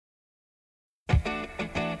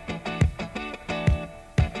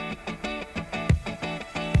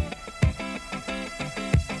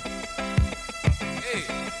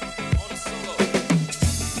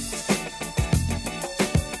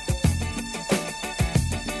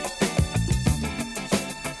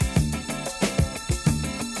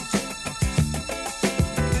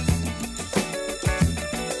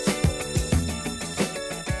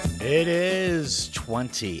It is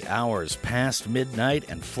 20 hours past midnight,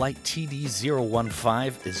 and Flight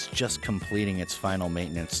TD-015 is just completing its final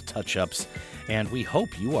maintenance touch-ups, and we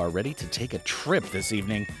hope you are ready to take a trip this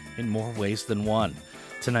evening in more ways than one.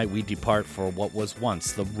 Tonight we depart for what was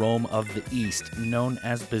once the Rome of the East, known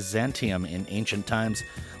as Byzantium in ancient times,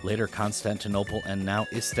 later Constantinople, and now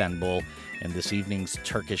Istanbul. And this evening's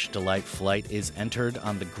Turkish Delight flight is entered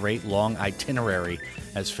on the Great Long Itinerary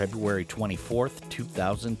as February 24th,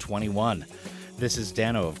 2021. This is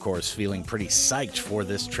Dano, of course, feeling pretty psyched for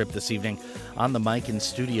this trip this evening. On the mic in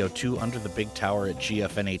Studio 2 under the big tower at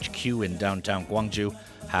GFNHQ in downtown Gwangju.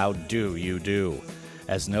 How do you do?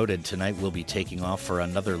 As noted, tonight we'll be taking off for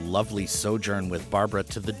another lovely sojourn with Barbora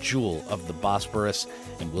to the jewel of the Bosporus,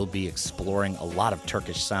 and we'll be exploring a lot of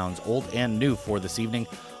Turkish sounds, old and new, for this evening,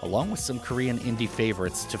 along with some Korean indie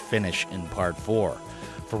favorites to finish in Part 4.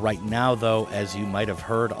 For right now, though, as you might have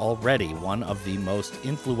heard already, one of the most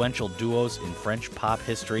influential duos in French pop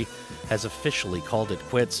history has officially called it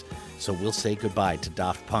quits, so we'll say goodbye to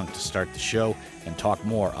Daft Punk to start the show and talk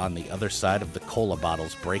more on the other side of the cola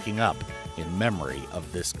bottles breaking up in memory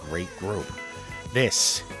of this great group.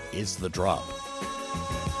 This is The Drop.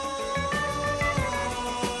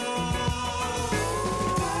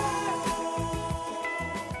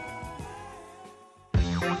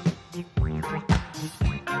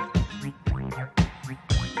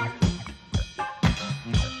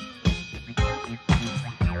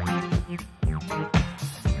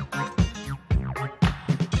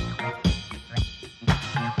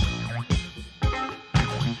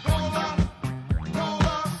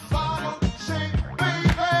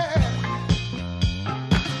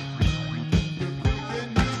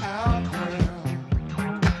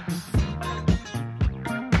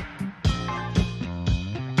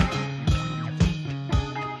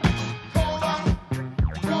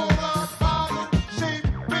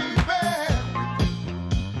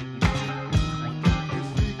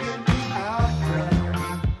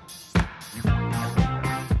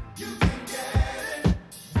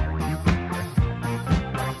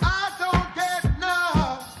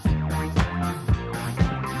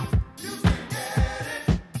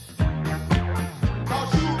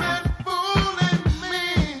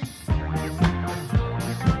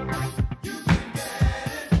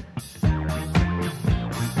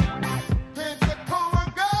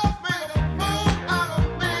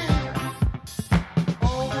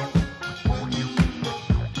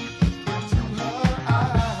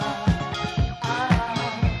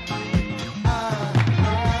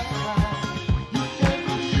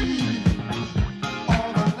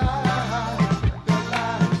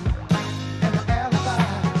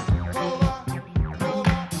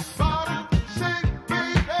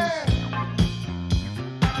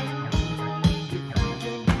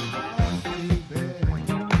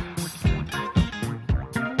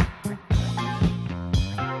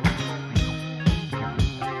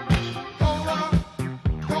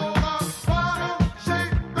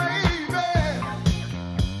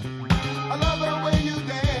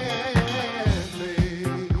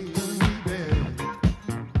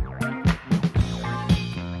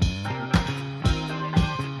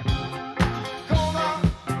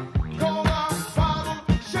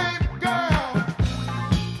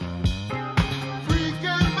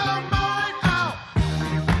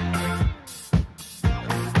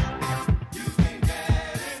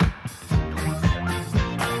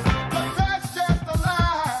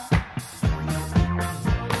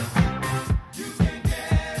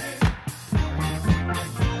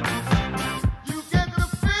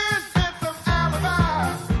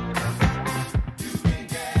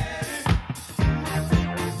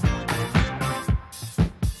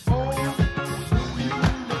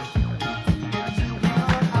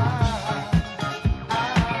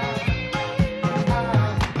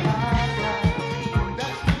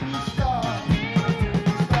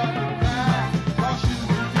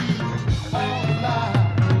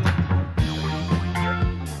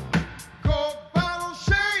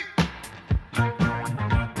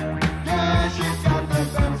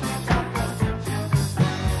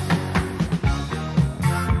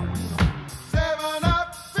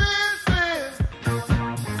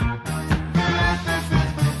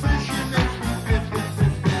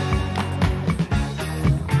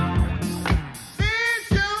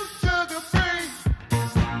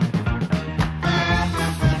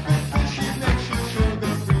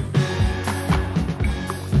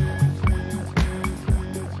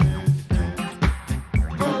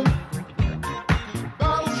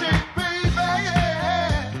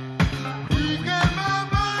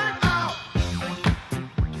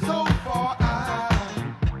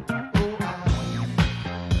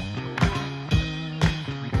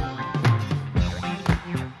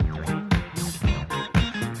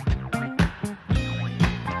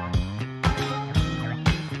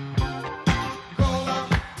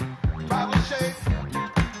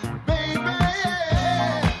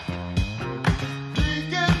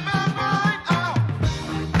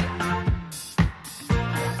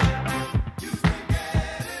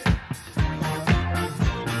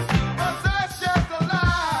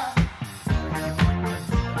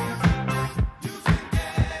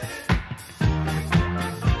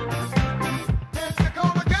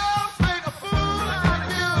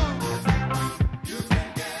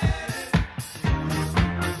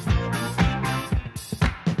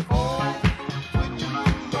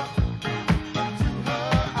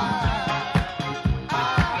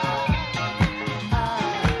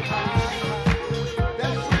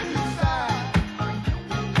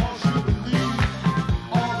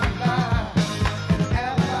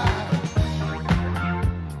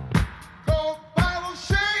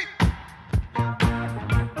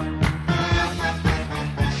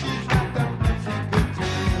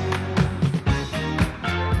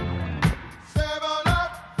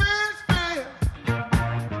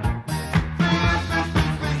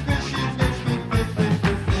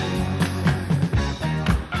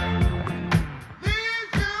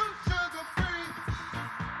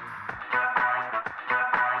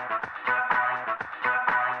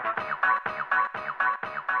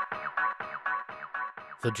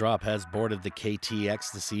 The drop has boarded the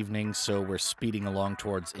KTX this evening, so we're speeding along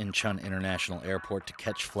towards Incheon International Airport to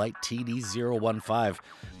catch flight TD015,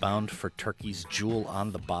 bound for Turkey's jewel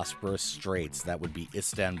on the Bosporus Straits. That would be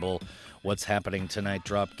Istanbul. What's happening tonight,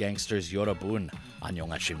 drop gangsters Yorobun.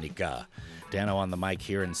 안녕하십니까. Dano on the mic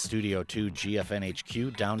here in Studio 2, GFN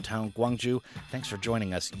HQ, downtown Gwangju. Thanks for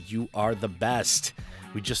joining us. You are the best.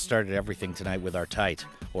 We just started everything tonight with our tight,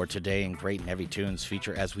 or Today in Great and Heavy Tunes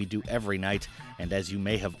feature, as we do every night. And as you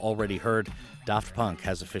may have already heard, Daft Punk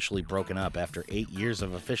has officially broken up after 8 years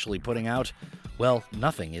of officially putting out, well,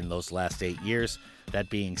 nothing in those last 8 years. That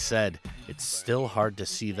being said, it's still hard to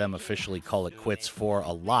see them officially call it quits for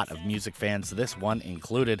a lot of music fans, this one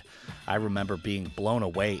included. I remember being blown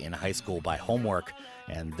away in high school by Homework,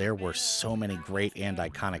 and there were so many great and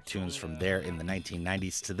iconic tunes from there in the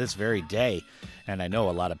 1990s to this very day. And I know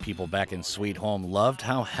a lot of people back in Sweet Home loved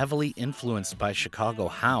how heavily influenced by Chicago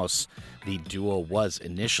house the duo was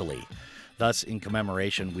initially. Thus, in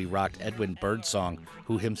commemoration, we rocked Edwin Birdsong,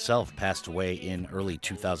 who himself passed away in early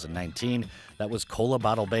 2019. That was Cola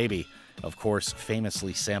Bottle Baby, of course,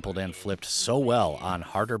 famously sampled and flipped so well on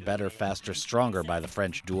Harder, Better, Faster, Stronger by the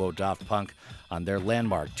French duo Daft Punk on their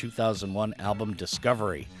landmark 2001 album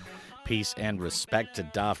Discovery. Peace and respect to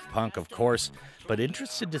Daft Punk, of course, but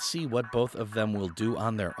interested to see what both of them will do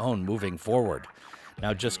on their own moving forward.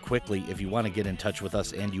 Now, just quickly, if you want to get in touch with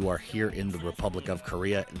us and you are here in the Republic of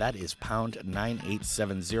Korea, that is pound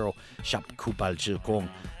 9870 shop kupal.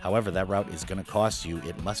 However, that route is going to cost you,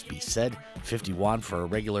 it must be said, 50 won for a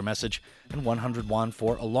regular message and 100 won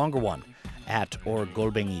for a longer one. At or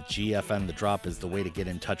Golbengi GFN The Drop is the way to get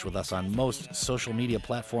in touch with us on most social media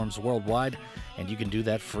platforms worldwide, and you can do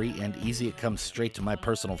that free and easy. It comes straight to my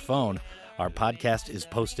personal phone. Our podcast is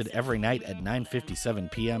posted every night at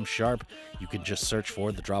 9:57 p.m. sharp. You can just search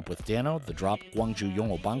for The Drop with Dano, The Drop Gwangju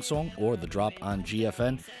Yongo Bangsong, or The Drop on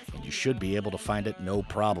GFN, and you should be able to find it no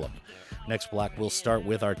problem. Next block, we'll start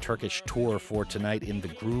with our Turkish tour for tonight in the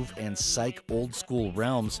groove and psych old school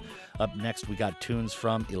realms. Up next, we got tunes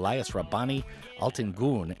from Elias Rahbani, Altin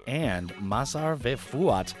Gun, and Mazhar Ve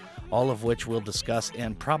Fuat, all of which we'll discuss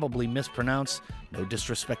and probably mispronounce, no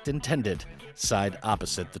disrespect intended, side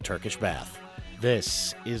opposite the Turkish bath.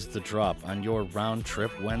 This is The Drop on your round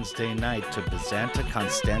trip Wednesday night to Byzanta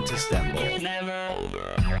Constant Istanbul. Never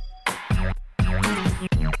over.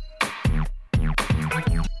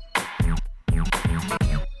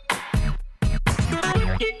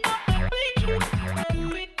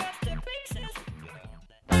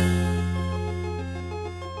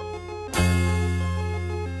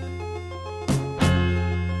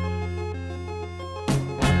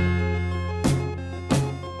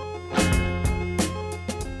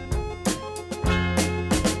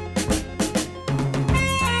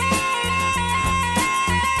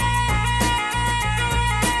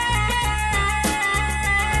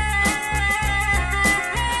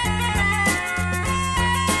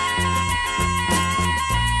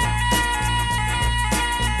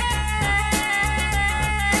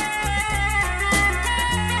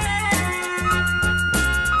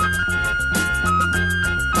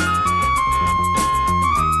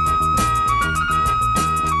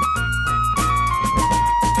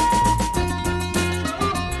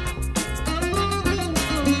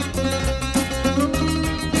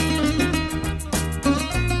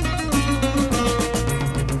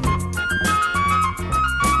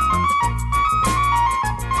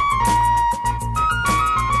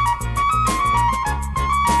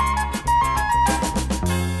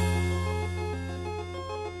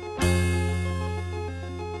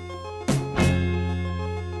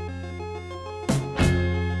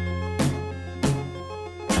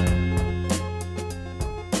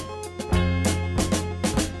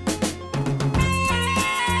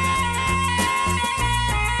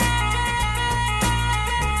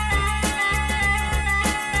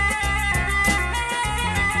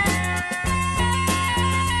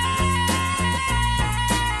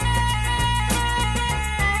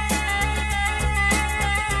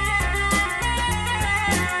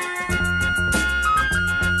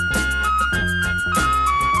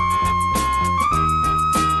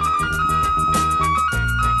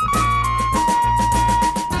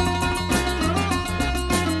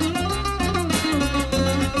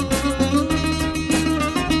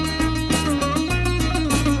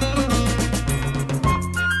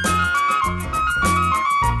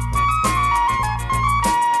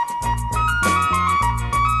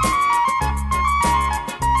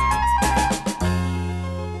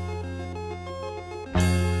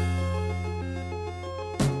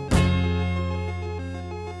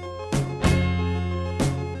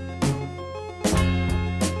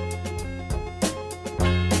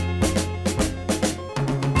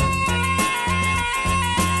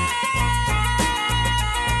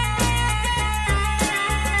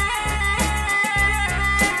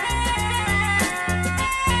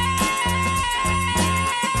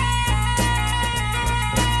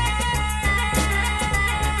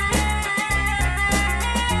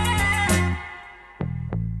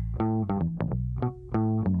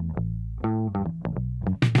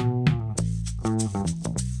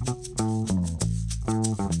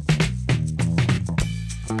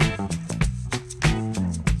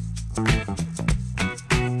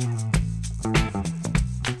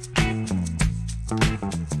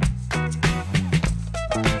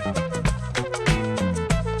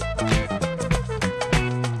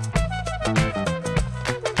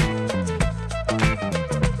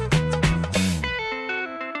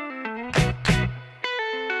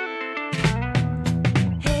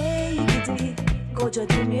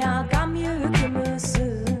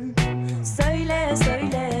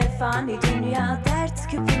 fani dünya dert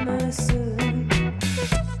küpümüzsün.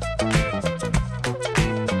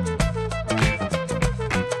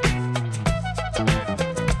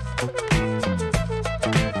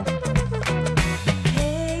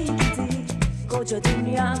 Hey gidi koca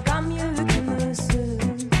dünya gam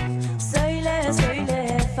yükümüzsün. Söyle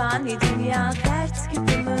söyle fani dünya dert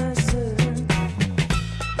küpümüzsün.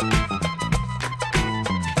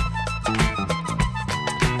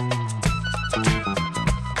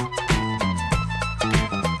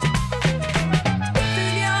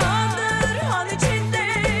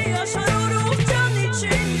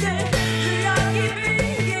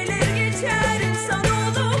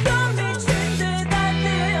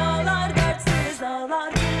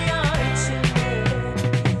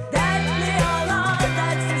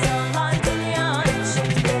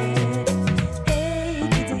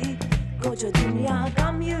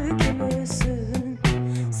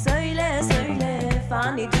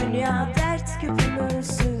 Dünya dert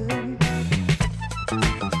küpümüzsün.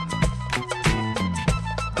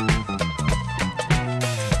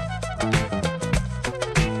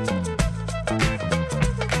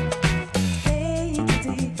 Hey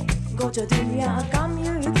gidi koca dünya gam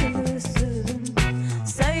yükümüzsün.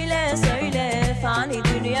 Söyle söyle fani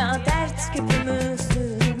dünya dert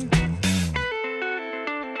küpümüzsün.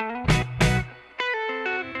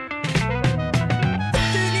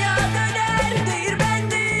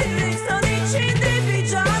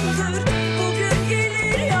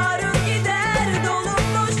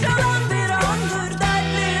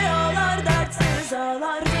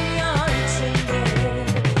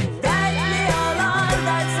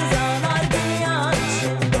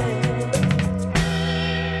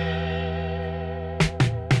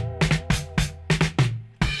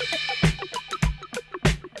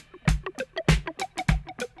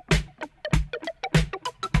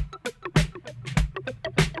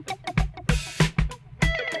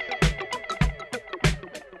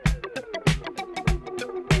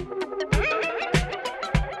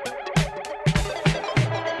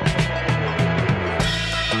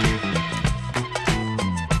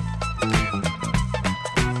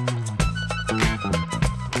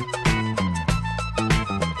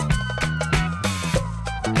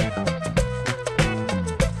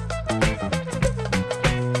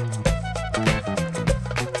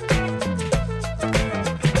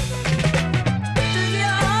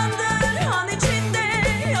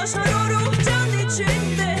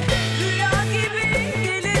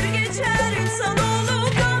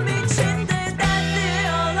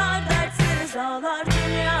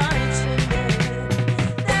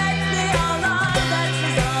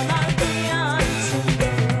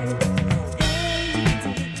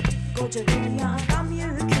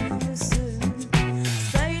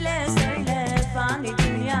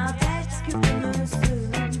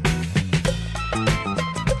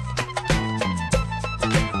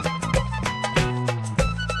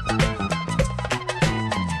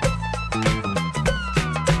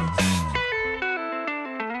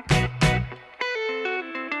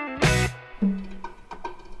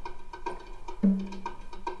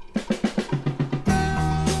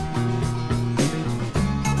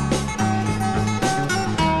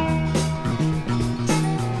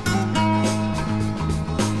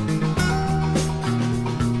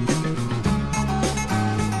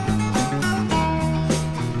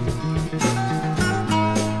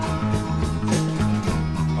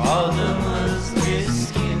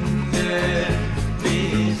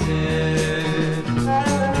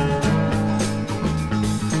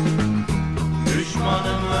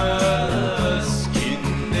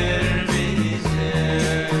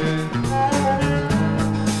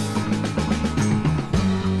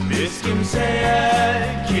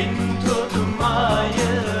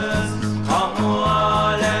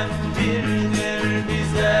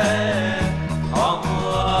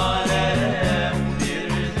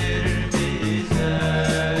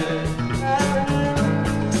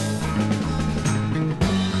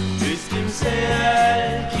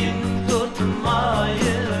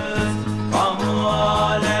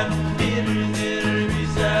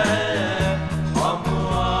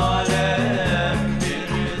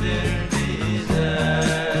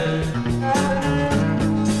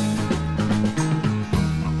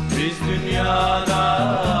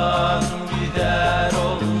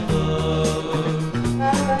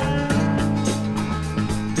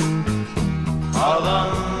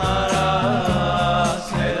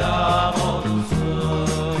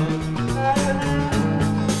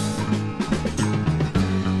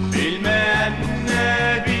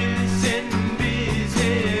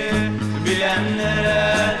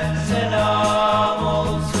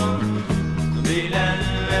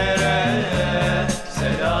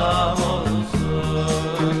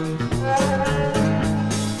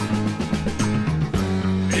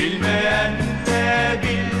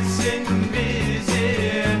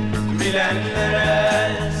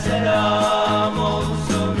 Bilenlere selam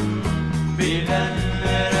olsun,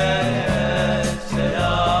 bilenlere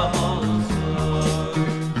selam olsun.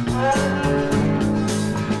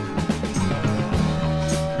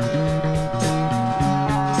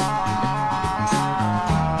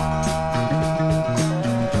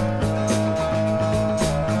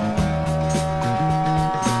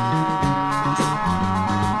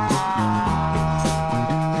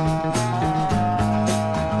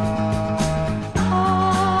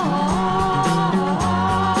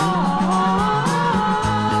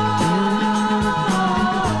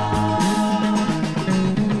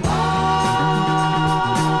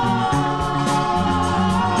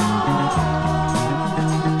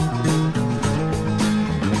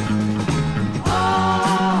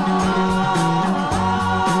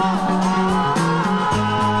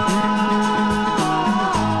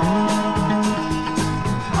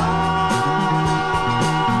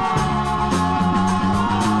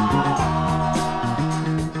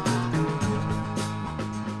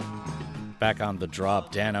 Back on the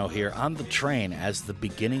drop, Dano here on the train as the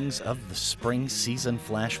beginnings of the spring season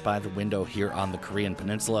flash by the window here on the Korean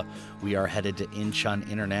Peninsula. We are headed to Incheon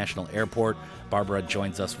International Airport. Barbora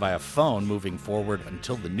joins us via phone moving forward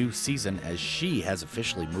until the new season as she has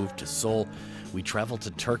officially moved to Seoul. We travel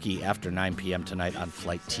to Turkey after 9 p.m. tonight on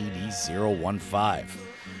flight TD015.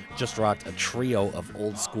 Just rocked a trio of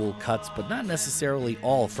old school cuts, but not necessarily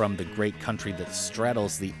all from the great country that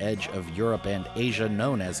straddles the edge of Europe and Asia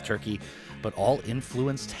known as Turkey, but all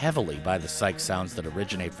influenced heavily by the psyche sounds that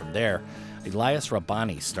originate from there. Elias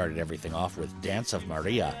Rahbani started everything off with Dance of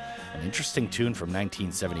Maria, an interesting tune from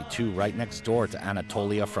 1972 right next door to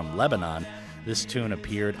Anatolia from Lebanon. This tune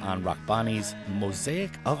appeared on Rahbani's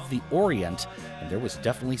Mosaic of the Orient, and there was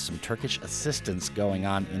definitely some Turkish assistance going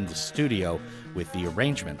on in the studio with the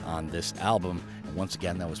arrangement on this album, and once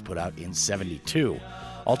again that was put out in 72.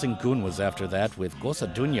 Altin Gun was after that with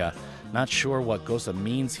Goca Dunya. Not sure what Goca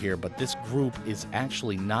means here, but this group is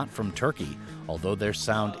actually not from Turkey, although their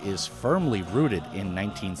sound is firmly rooted in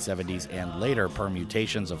 1970s and later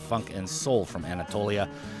permutations of funk and soul from Anatolia.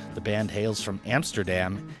 The band hails from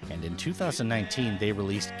Amsterdam, and in 2019 they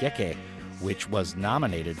released Gece, which was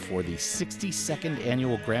nominated for the 62nd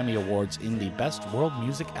Annual Grammy Awards in the Best World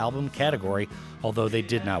Music Album category, although they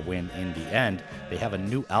did not win in the end. They have a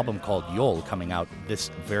new album called Yol coming out this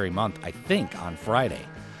very month, I think on Friday.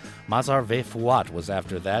 Mazhar Ve Fuat was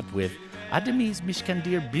after that with Adimiz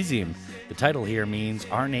Miskindir Bizim. The title here means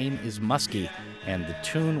Our Name is Musky, and the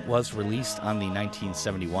tune was released on the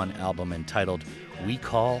 1971 album entitled We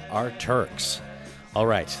Call Our Turks. All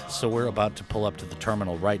right, so we're about to pull up to the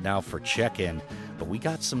terminal right now for check-in, but we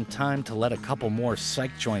got some time to let a couple more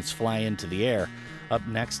psych joints fly into the air. Up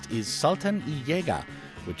next is Sultan-I Yegah,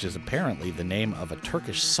 which is apparently the name of a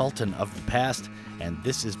Turkish sultan of the past, and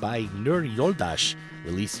this is by Nur Yoldas,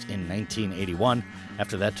 released in 1981.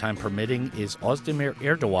 After that time permitting is Ozdemir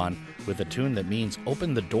Erdogan with a tune that means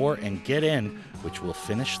Open the Door and Get In, which will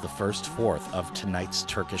finish the first fourth of tonight's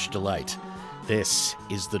Turkish Delight. This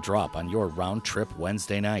is The Drop on your round trip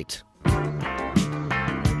Wednesday night.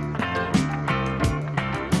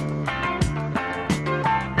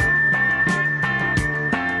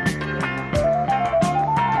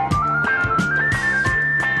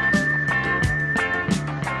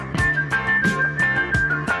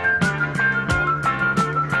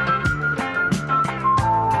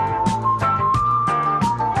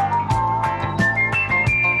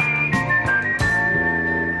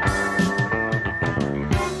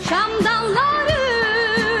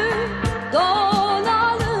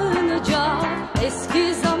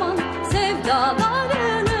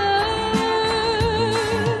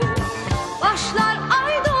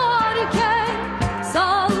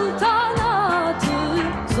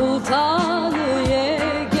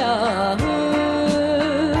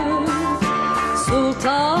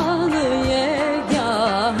 Sultan-I Yegah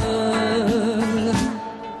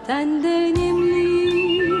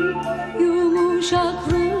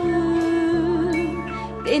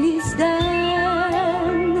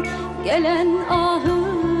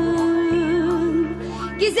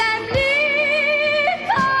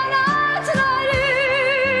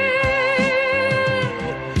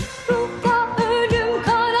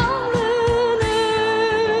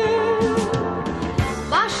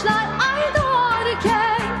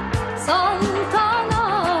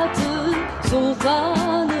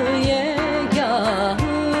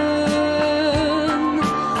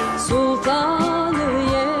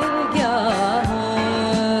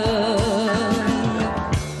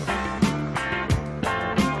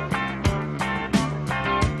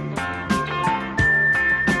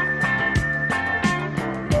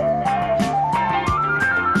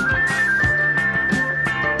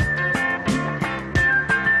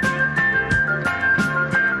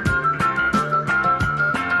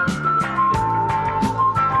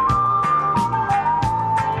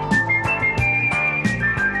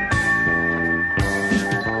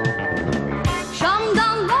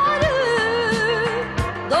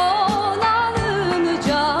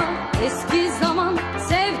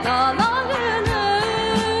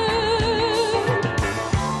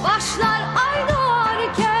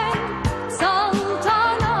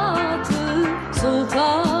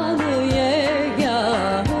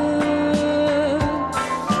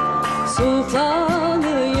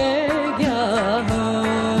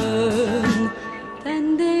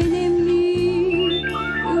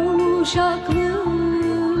başaklı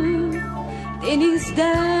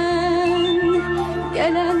denizden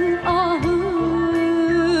gelen ahın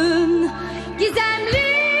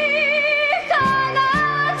gizemli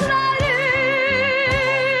kanatları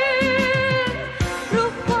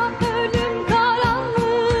ruhta ölüm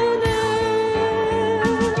karanlığını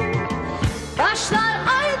başlar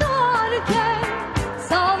ay doğarken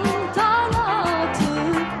saltanatı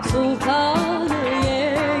Sultan-I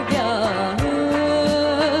Yegah'ın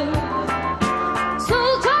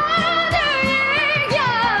Sultan-I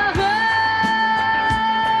Yegah'ın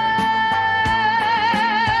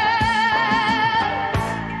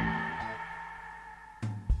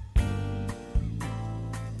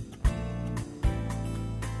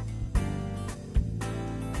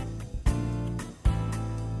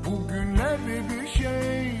Bugünlerde bir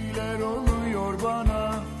şeyler oluyor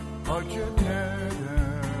bana acelen.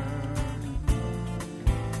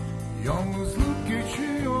 Yalnızlık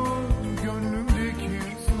geçiyor gönlümdeki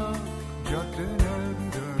ıslak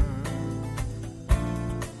caddelerden.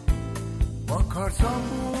 Bakarsam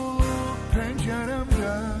bu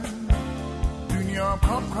penceremden dünya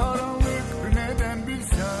kapkaranlık neden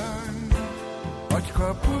bilsen. Aç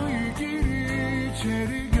kapıyı gir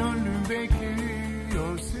içeri gönlüm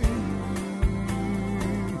bekliyor seni.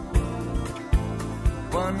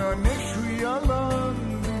 Bana ne şu yalan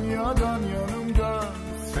dünyadan yanımda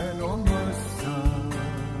sen olmazsan.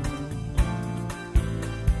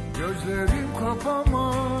 Gözlerim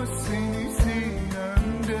kapamaz seni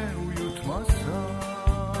sinemde uyutmazsan.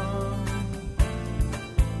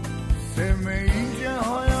 Sevmeyince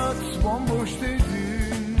hayat bomboş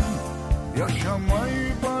dedin.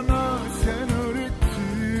 Yaşamayı bana sen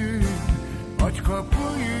öğrettin. Aç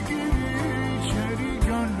kapıyı gir içeri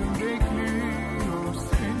gönlüm bekliyor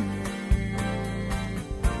seni.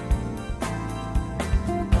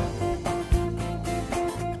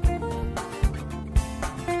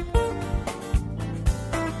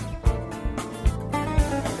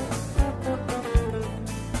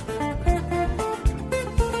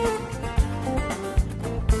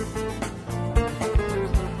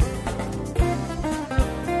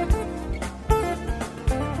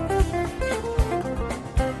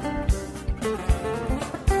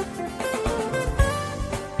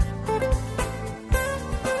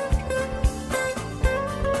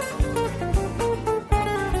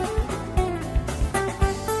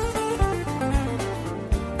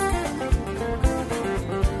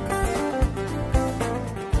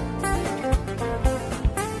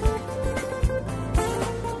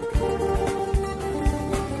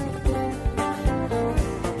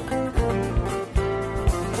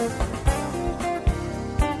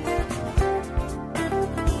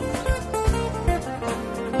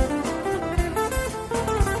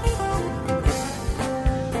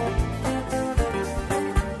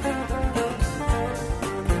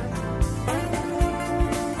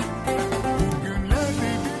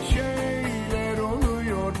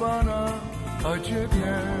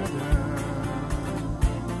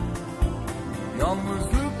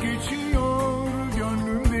 Yalnızlık geçiyor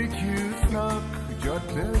gönlümdeki ıslak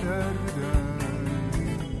caddelerden.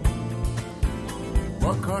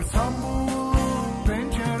 Bakarsam bu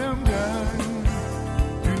penceremden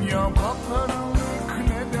dünyam kapkaranlık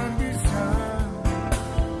neden bilsen.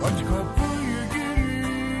 Aç kapıyı gir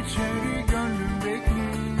içeri gönlüm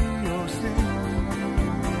bekliyor seni.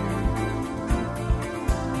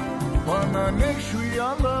 Bana ne şu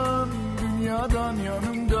yalan dünyadan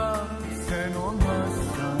yanımda sen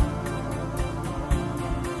olmazsan.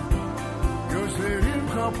 Gözlerim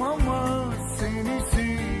kapamaz seni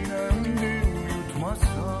sinemde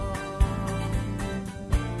uyutmazsan.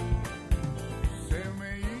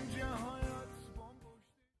 Sevmeyince hayat bomboş.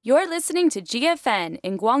 You're listening to GFN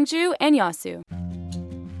in Gwangju and Yasu.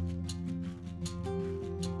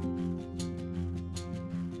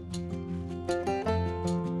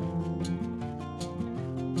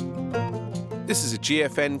 This is a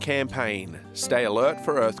GFN campaign. Stay alert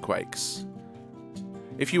for earthquakes.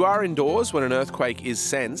 If you are indoors when an earthquake is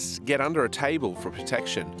sensed, get under a table for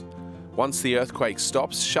protection. Once the earthquake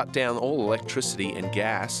stops, shut down all electricity and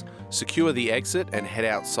gas, secure the exit and head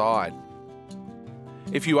outside.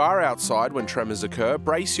 If you are outside when tremors occur,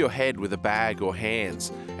 brace your head with a bag or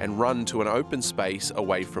hands and run to an open space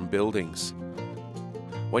away from buildings.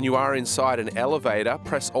 When you are inside an elevator,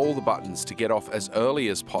 press all the buttons to get off as early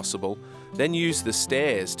as possible, then use the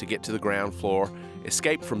stairs to get to the ground floor,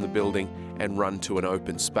 escape from the building and run to an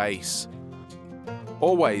open space.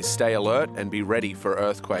 Always stay alert and be ready for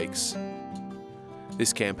earthquakes.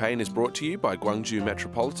 This campaign is brought to you by Gwangju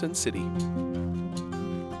Metropolitan City.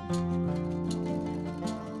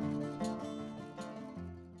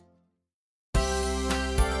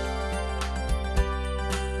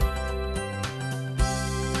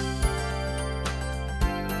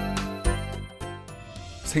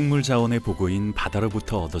 생물 자원의 보고인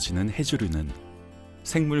바다로부터 얻어지는 해조류는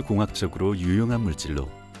생물공학적으로 유용한 물질로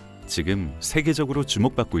지금 세계적으로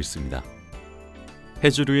주목받고 있습니다.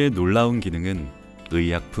 해조류의 놀라운 기능은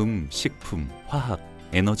의약품, 식품, 화학,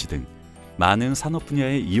 에너지 등 많은 산업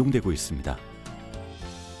분야에 이용되고 있습니다.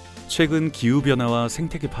 최근 기후변화와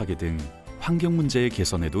생태계 파괴 등 환경 문제의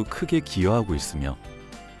개선에도 크게 기여하고 있으며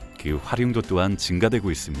그 활용도 또한 증가되고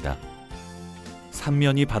있습니다.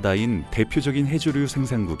 삼면이 바다인 대표적인 해조류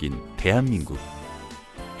생산국인 대한민국.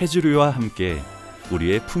 해조류와 함께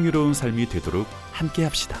우리의 풍요로운 삶이 되도록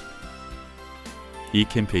함께합시다. 이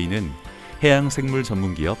캠페인은 해양생물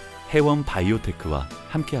전문기업 해원 바이오테크와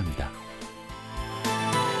함께합니다.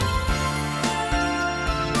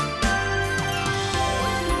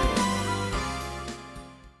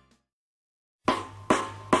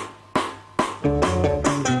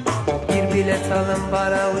 Bir bilet alın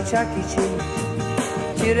bana uçak için.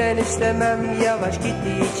 Tren istemem yavaş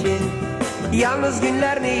gittiği için. Yalnız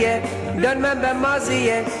günler niye dönmem ben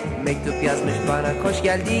maziye. Mektup yazmış bana koş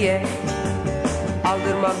gel diye.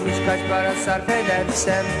 Aldırmam hiç kaç para sarf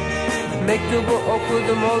edersem. Mektubu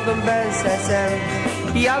okudum oldum ben sersem.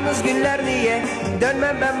 Yalnız günler niye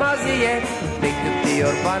dönmem ben maziye. Mektup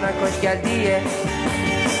diyor bana koş gel diye.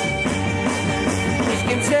 Hiç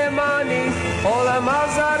kimse mani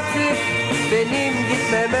olamaz artık benim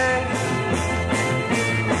gitmeme.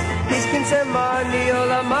 Hiç kimse mani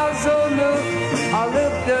olamaz onu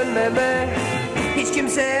alıp dönmeme. Hiç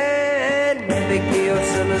kimse ne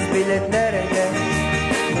bekliyorsunuz bilet nerede?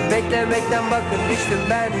 Beklemekten bakın düştüm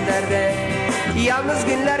ben nerede? Yalnız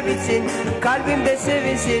günler bitsin kalbimde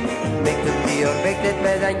sevinsin. Mektup diyor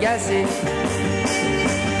bekletmeden gelsin.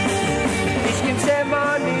 Hiç kimse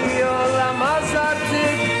mani olamaz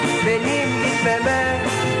artık benim gitmeme.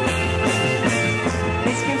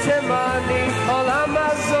 Hiç kimse mani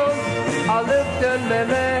olamaz onu alıp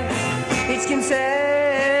dönmeme. Hiç kimse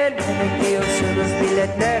ne bekliyorsunuz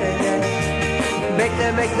bilet nerede?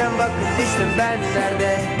 Beklemekten bakıp düştüm ben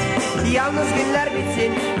nerede? Yalnız günler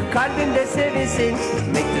bitsin kalbimde sevinsin.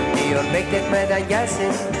 Mektup diyor bekletmeden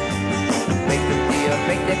gelsin. Mektup diyor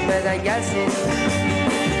bekletmeden gelsin.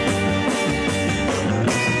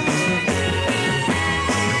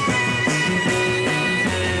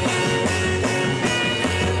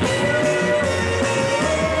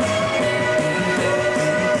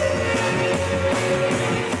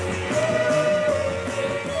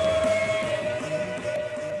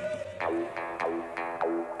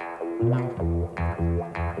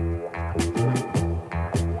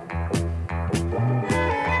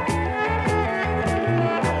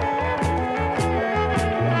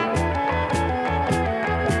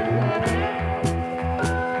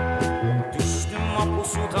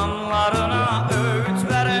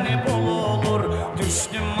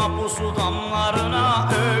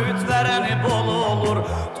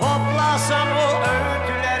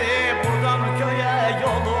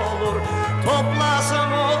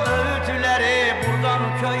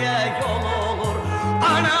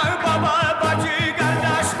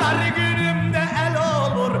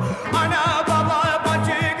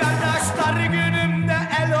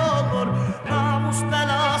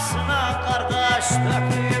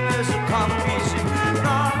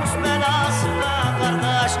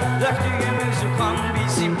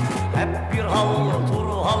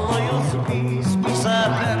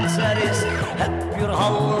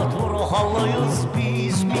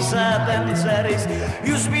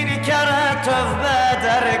 Yüz bin kere tövbe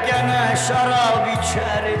eder gene şarap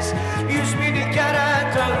içeriz. Yüz bin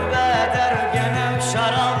kere tövbe eder gene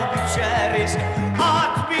şarap içeriz.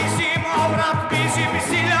 At bizim, avrat bizim,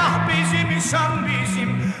 silah bizim, şan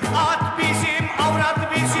bizim. At bizim,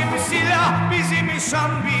 avrat bizim, silah bizim,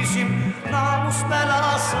 şan bizim. Namus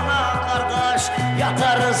belasına kardeş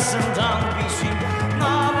yatarız zindan bizim.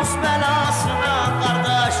 Namus belasına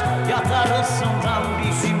kardeş yatarız zindan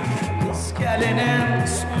bizim. Gelinim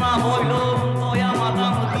suna boylum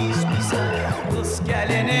doyamadan biz bize. Kız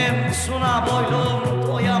gelinim suna boylum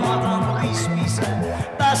doyamadan biz bize.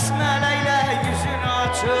 Besmeleyle yüzünü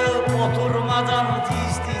açıp oturmadan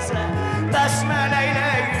diz dize. Besmeleyle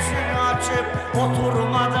yüzünü açıp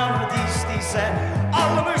oturmadan diz dize.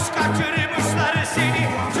 Almış kaçırmışlar seni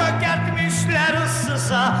çökertmişler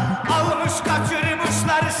ıssıza. Almış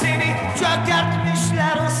kaçırmışlar seni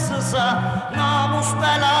çökertmişler ıssıza. Namus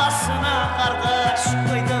belasına kardeş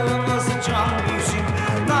kıydığımız can bizim.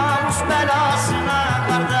 Namus belasına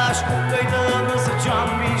kardeş kıydığımız can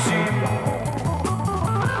bizim.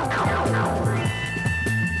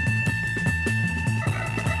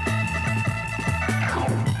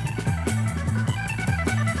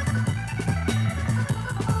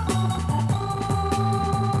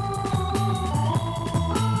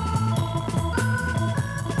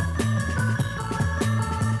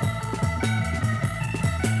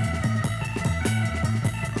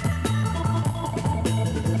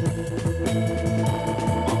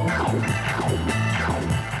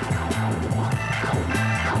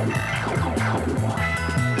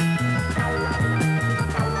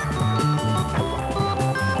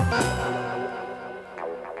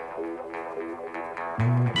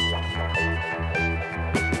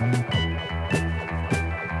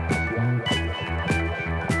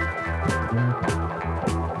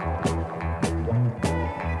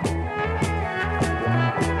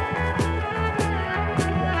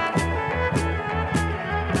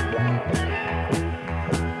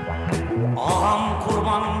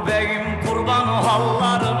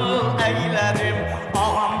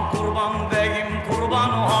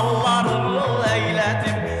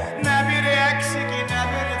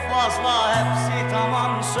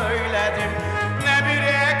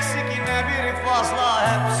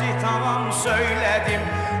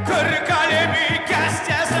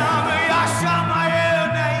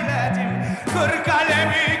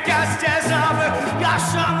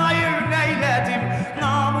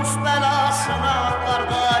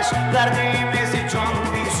 Verdiğimiz can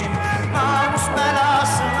bizim namus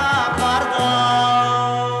belasına kardeş.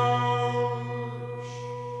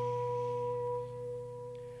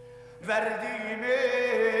 Verdiğimiz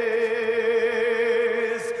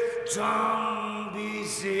can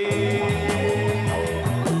bizim.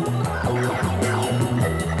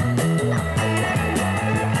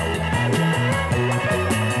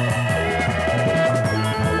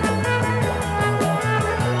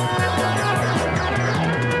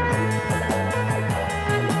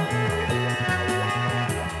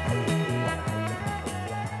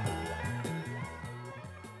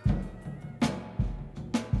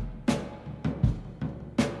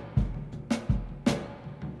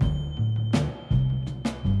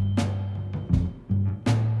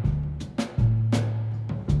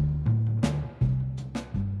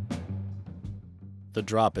 The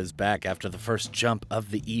Drop is back after the first jump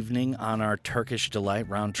of the evening on our Turkish Delight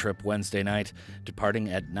round trip Wednesday night, departing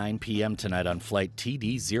at 9 p.m. tonight on flight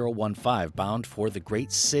TD015, bound for the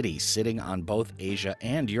great city sitting on both Asia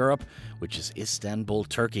and Europe, which is Istanbul,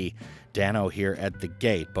 Turkey. Dano here at the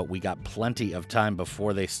gate, but we got plenty of time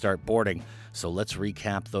before they start boarding, so let's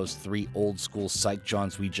recap those 3 old-school psych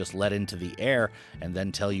jaunts we just let into the air and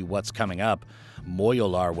then tell you what's coming up.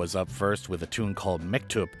 Mogollar was up first with a tune called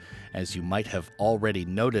Mektup. As you might have already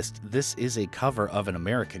noticed, this is a cover of an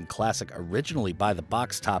American classic originally by the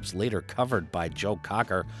Box Tops, later covered by Joe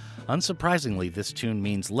Cocker. Unsurprisingly, this tune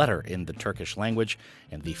means letter in the Turkish language,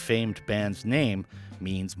 and the famed band's name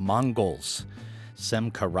means Mongols.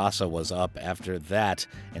 Cem Karaca was up after that,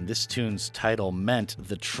 and this tune's title meant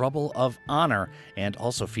The Trouble of Honor, and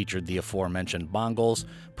also featured the aforementioned Mongols,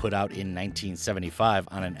 put out in 1975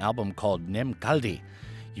 on an album called Nem Kaldi.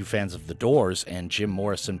 You fans of The Doors and Jim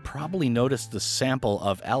Morrison probably noticed the sample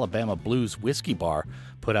of Alabama Blues Whiskey Bar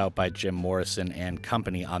put out by Jim Morrison and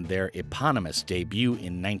company on their eponymous debut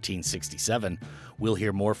in 1967. We'll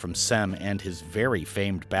hear more from Cem and his very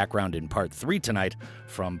famed background in Part 3 tonight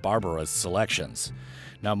from Barbora's selections.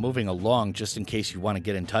 Now, moving along, just in case you want to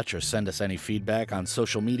get in touch or send us any feedback on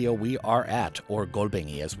social media, we are at, or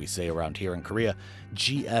Golbengi as we say around here in Korea,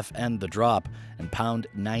 GFN The Drop, and pound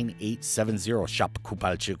 9870 Shop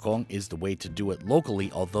Kupalchikong is the way to do it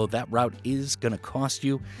locally, although that route is going to cost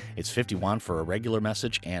you. It's 50 won for a regular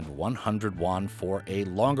message and 100 won for a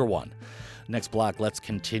longer one. Next block, let's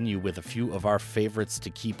continue with a few of our favorites to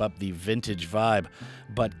keep up the vintage vibe,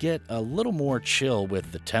 but get a little more chill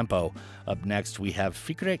with the tempo. Up next, we have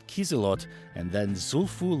Fikret Kizilok and then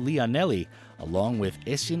Zulfu Livaneli, along with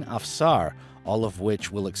Esin Afsar, all of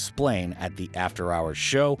which we'll explain at the After Hours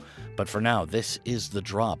show. But for now, this is The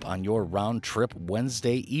Drop on your round trip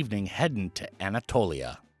Wednesday evening heading to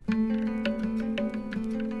Anatolia.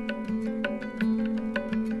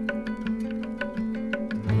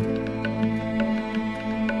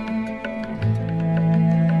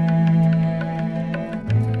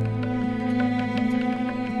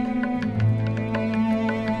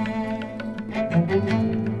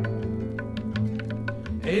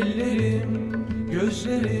 Ellerim,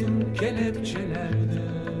 gözlerim kelepçelerde,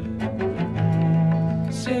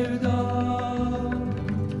 sevda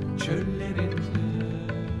çöllerinde.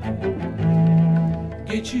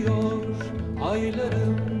 Geçiyor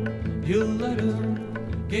aylarım, yıllarım,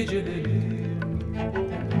 gecelerim.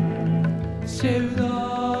 Sevda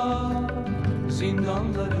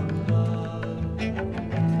zindanlarında.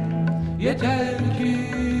 Yeter ki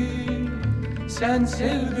sen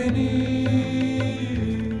sev beni.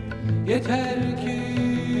 Yeter ki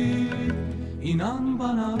inan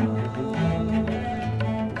bana.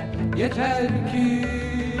 Yeter ki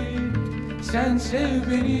sen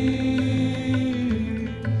sev beni.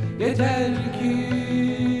 Yeter ki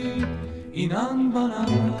inan bana.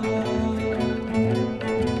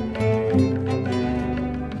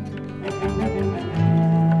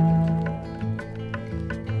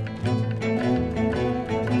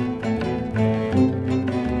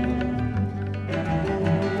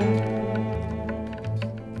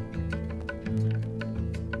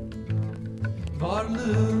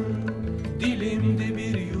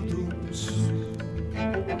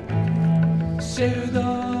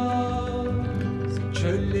 Sevda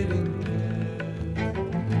çöllerinde,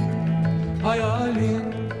 hayalin,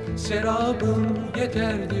 serabın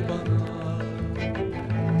yeterdi bana.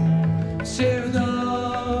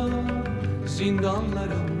 Sevda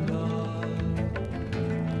zindanlarında.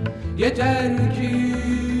 Yeter ki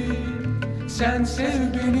sen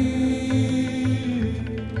sev beni.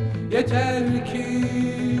 Yeter ki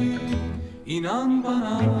inan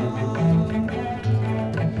bana.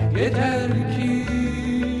 Yeter ki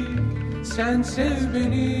sen sev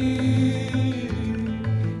beni.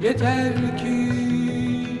 Yeter ki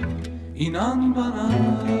inan bana.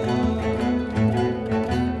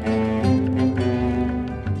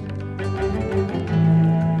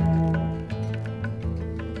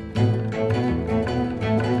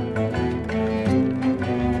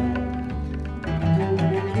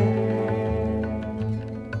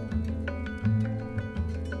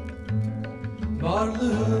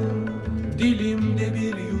 Varlığım dilimde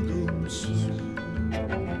bir yudum su,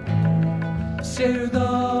 sevda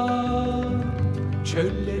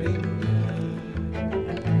çöllerinde,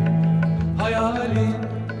 hayalin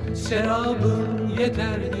serabın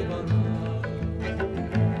yeterdi bana.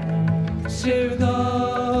 Sevda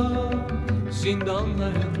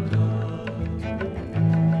zindanlarında,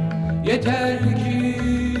 yeter ki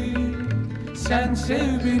sen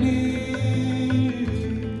sev beni.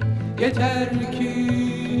 Yeter ki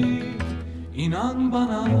inan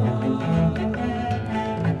bana.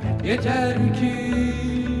 Yeter ki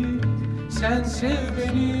sen sev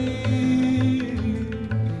beni.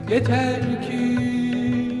 Yeter ki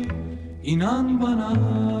inan bana.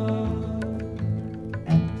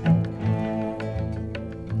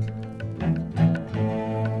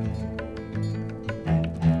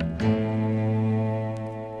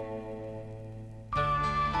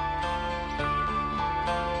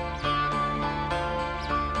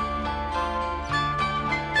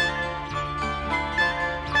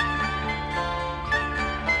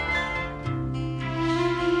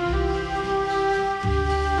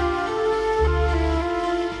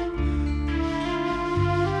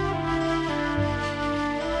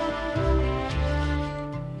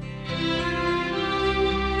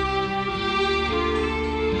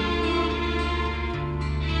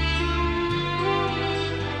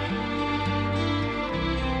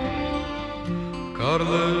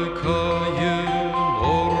 Karli Kayin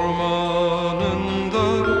Ormanında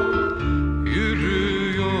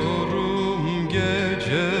yürüyorum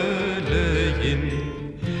geceleyin.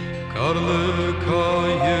 Karli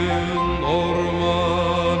Kayin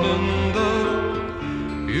Ormanında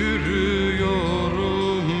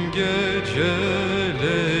yürüyorum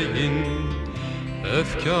geceleyin.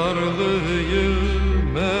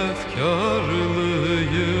 Efkarlıyım,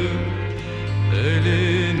 efkarlıyım,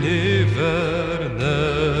 elini ver.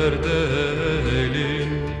 Nerede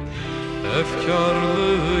elin?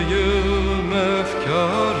 Efkarlıyım,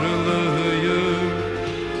 efkarlıyım,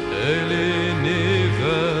 elini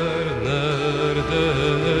ver. Nerede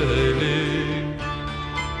elin?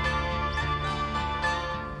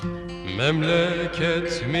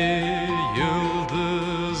 Memleket mi,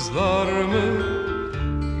 yıldızlar mı,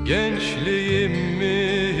 gençliğim mi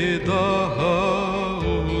daha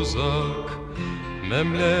uzak?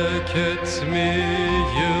 Memleket mi,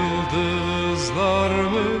 yıldızlar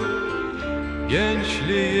mı,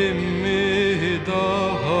 gençliğim mi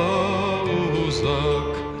daha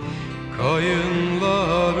uzak?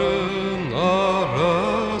 Kayınların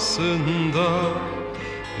arasında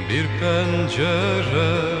bir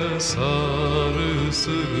pencere sarı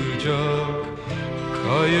sıcak.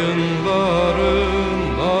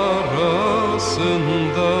 Kayınların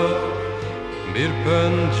arasında bir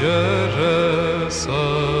pencere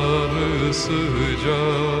sarı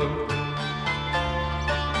sıcak.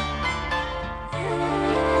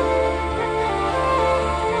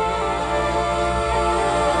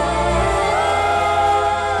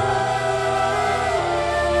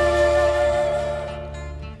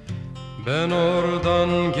 Ben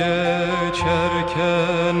oradan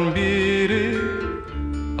geçerken biri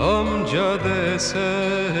amca dese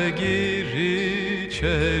gir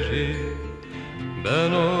içeri.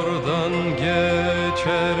 Ben oradan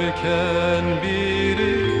geçerken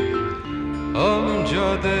biri amca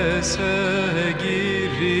dese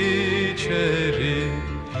gir içeri.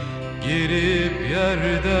 Girip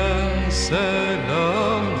yerden selamlasam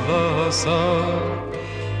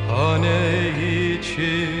hane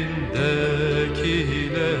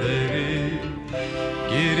içindekileri.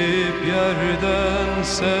 Girip yerden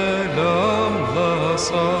selamlasam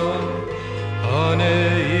hane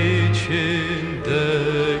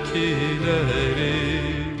içindekileri.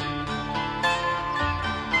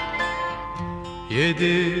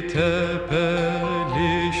 Yedi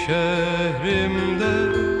tepeli şehrimde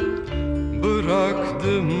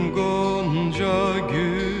bıraktım gonca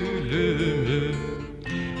gülümü.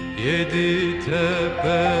 Yedi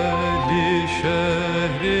tepeli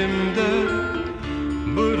şehrimde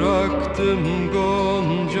bıraktım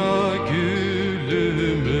gonca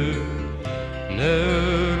gülümü. Ne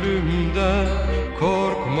ölümden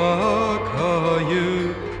korkmak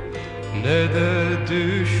ayıp, ne de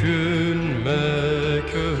düşünmek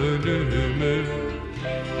ölümü.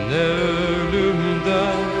 Ne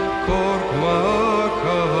ölümden korkmak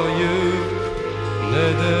ayıp,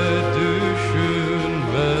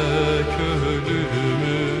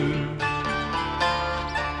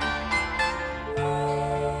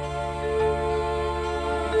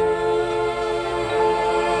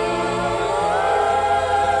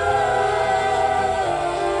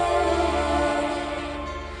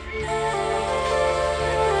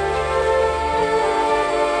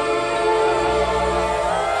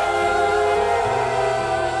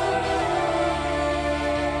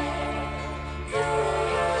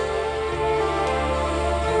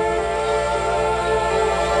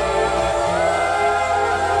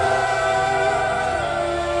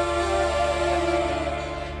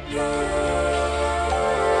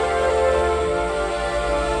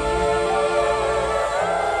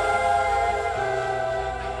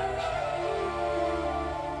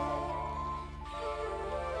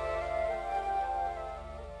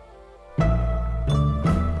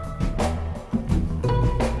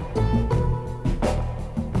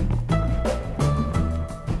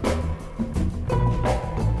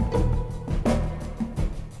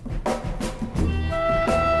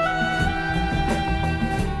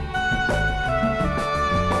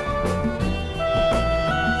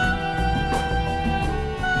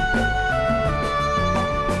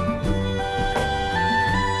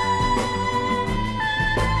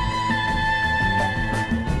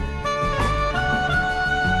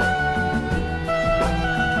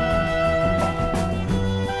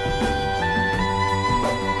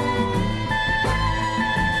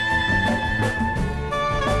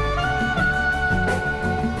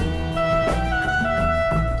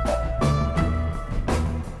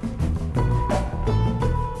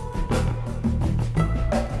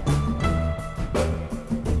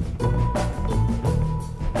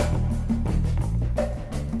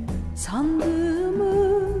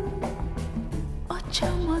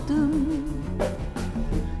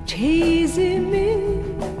 Çeyizimi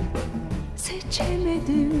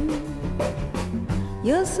seçemedim.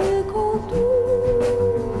 Yazık oldu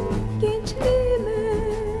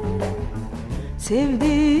gençliğime,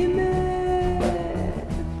 sevdiğime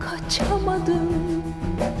kaçamadım.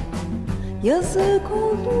 Yazık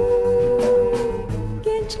oldu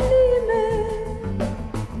gençliğime,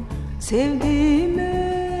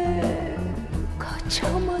 sevdiğime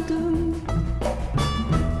kaçamadım.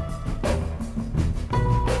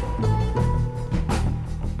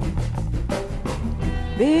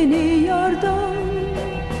 Beni yardan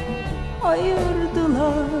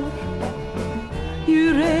ayırdılar,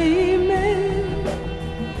 yüreğime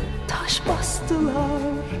taş bastılar.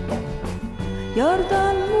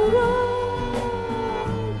 Yardan muradım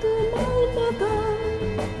almadan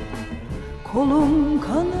kolum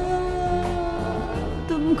kanadım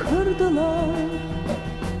kırdılar.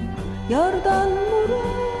 Yardan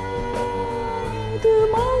muradım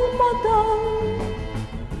almadan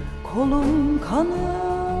kolum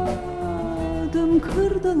kanadım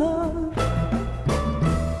kırdılar.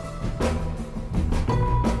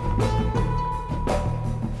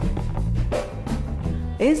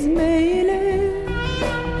 Ezmeyle,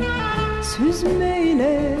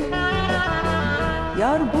 süzmeyle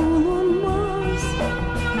yar bulunmaz,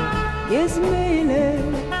 gezmeyle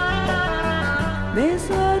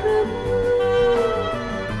mezarımı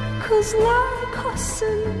kızlar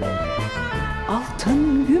kazsın.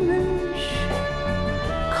 Altın gümüş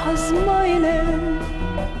kazma ile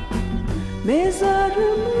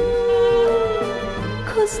mezarımı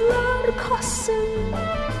kızlar kazsın.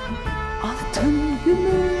 Altın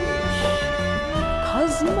gümüş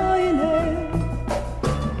kazma ile.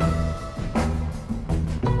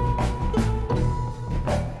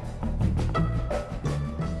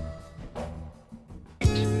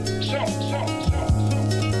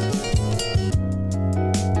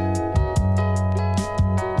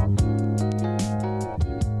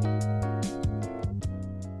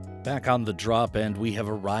 Back on the drop, and we have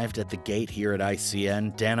arrived at the gate here at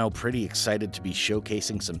ICN. Dano, pretty excited to be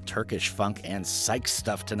showcasing some Turkish funk and psych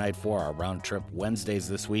stuff tonight for our round trip Wednesdays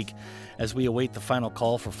this week. As we await the final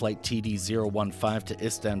call for flight TD015 to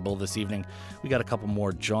Istanbul this evening, we got a couple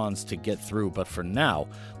more Johns to get through, but for now,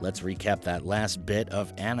 let's recap that last bit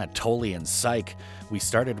of Anatolian psych. We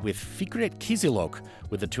started with Fikret Kizilok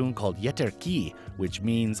with a tune called Yeter Ki, which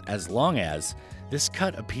means as long as. This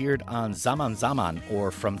cut appeared on Zaman Zaman,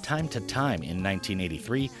 or From Time to Time, in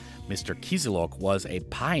 1983. Mr. Kizilok was a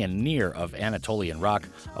pioneer of Anatolian rock,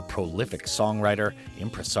 a prolific songwriter,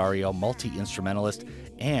 impresario, multi-instrumentalist,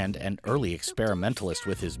 and an early experimentalist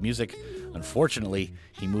with his music. Unfortunately,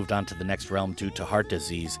 he moved on to the next realm due to heart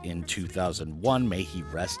disease in 2001. May he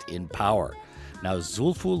rest in power. Now,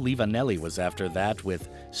 Zulfu Livaneli was after that with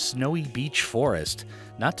Snowy Beach Forest.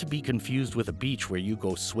 Not to be confused with a beach where you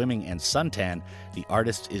go swimming and suntan, the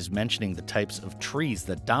artist is mentioning the types of trees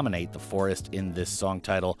that dominate the forest in this song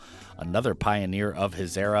title. Another pioneer of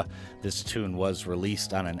his era, this tune was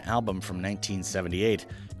released on an album from 1978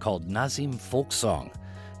 called Nazim Folk Song.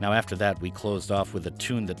 Now after that, we closed off with a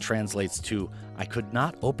tune that translates to I Could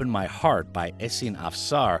Not Open My Heart by Esin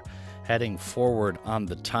Afsar. Heading forward on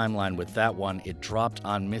the timeline with that one, it dropped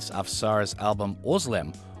on Miss Afsar's album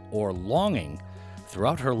Özlem, or Longing.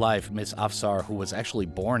 Throughout her life, Miss Afsar, who was actually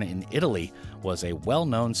born in Italy, was a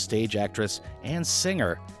well-known stage actress and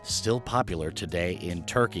singer, still popular today in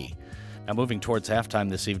Turkey. Now moving towards halftime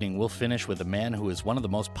this evening, we'll finish with a man who is one of the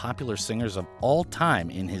most popular singers of all time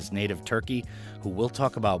in his native Turkey, who we'll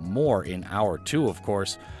talk about more in Hour 2, of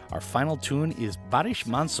course. Our final tune is Baris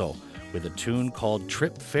Manco, with a tune called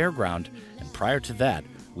Trip Fairground, and prior to that,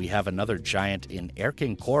 we have another giant in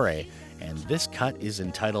Erkin Koray, and this cut is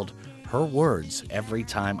entitled Her Words Every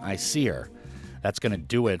Time I See Her. That's going to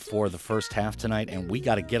do it for the first half tonight, and we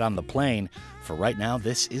got to get on the plane. For right now,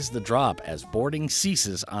 this is The Drop as boarding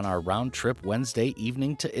ceases on our round trip Wednesday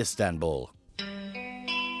evening to Istanbul.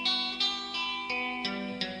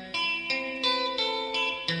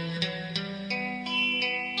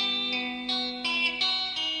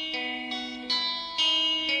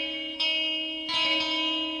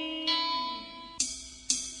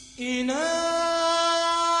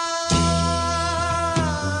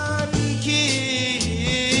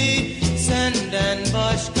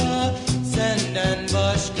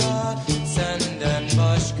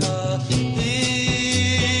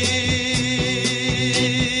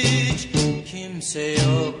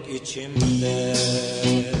 içimde,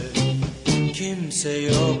 kimse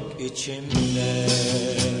yok içimde.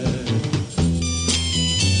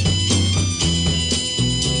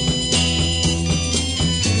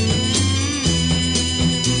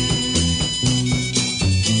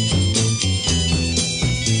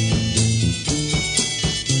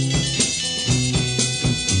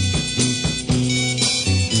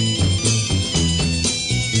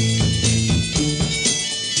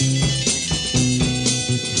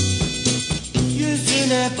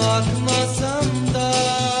 Yüzüne bakmasam da,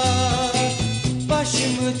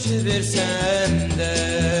 başımı çevirsem de,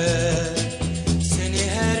 seni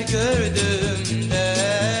her gördüğümde,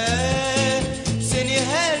 seni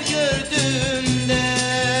her gördüğümde.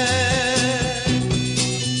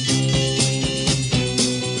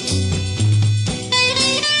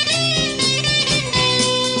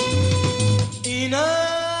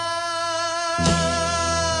 İnan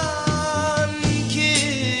ki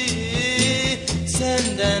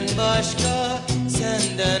senden başka,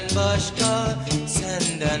 senden başka,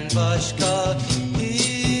 senden başka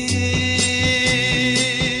hiç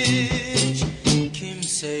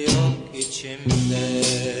kimse yok içimde,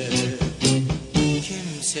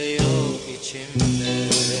 kimse yok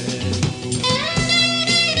içimde.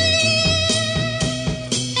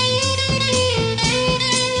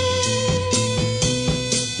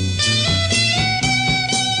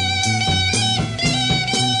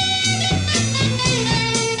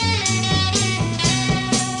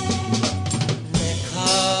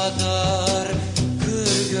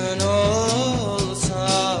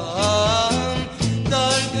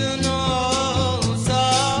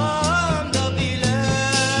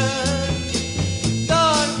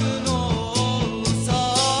 Dargın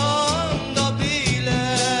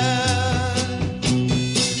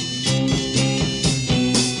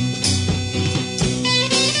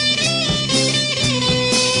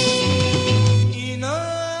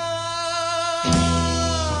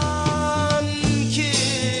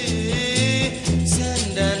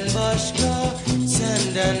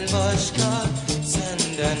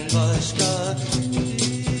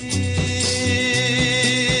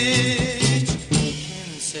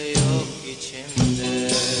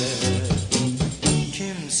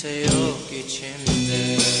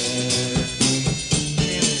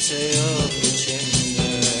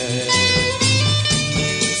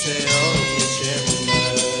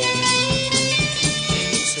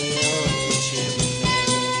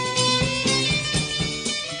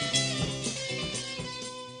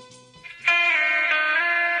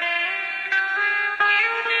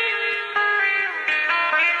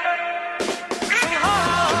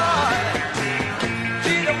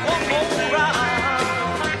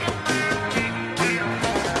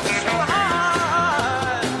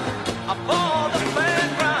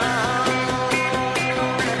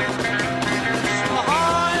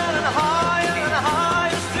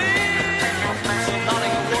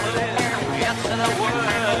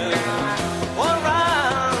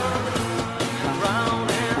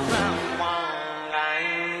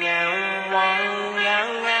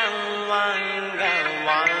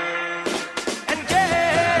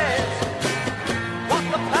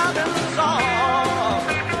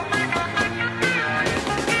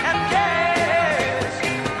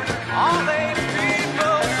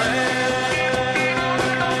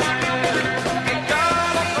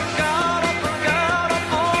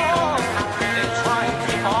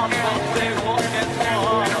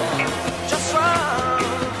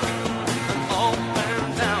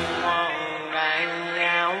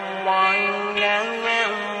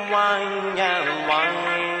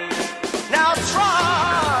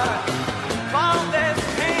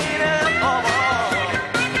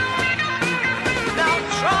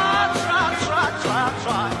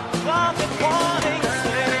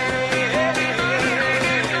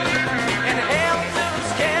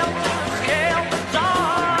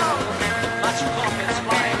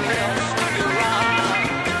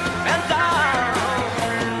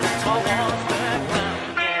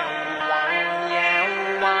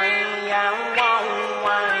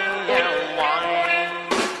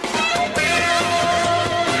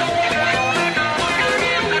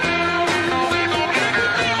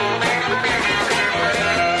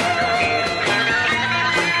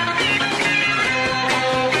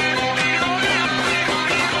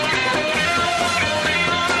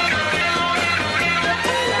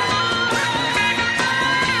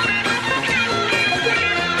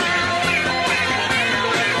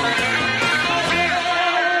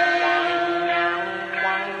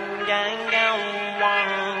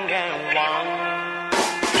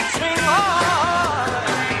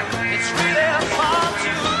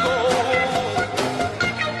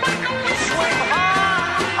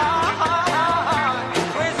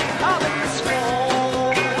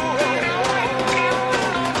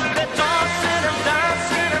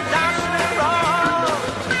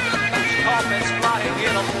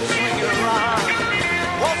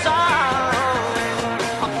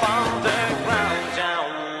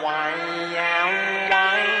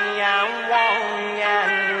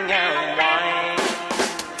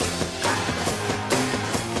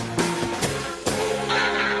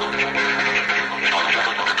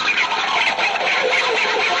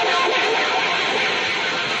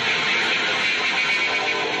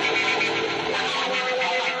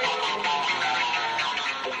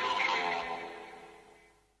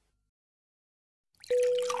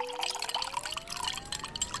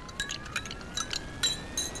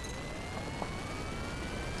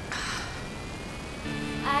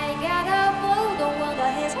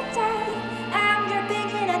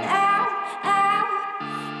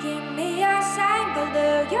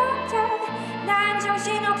곁에 난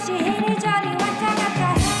정신없이 이리저리 왔다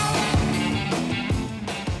갔다 해.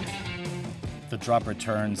 The drop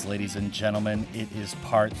returns, ladies and gentlemen. It is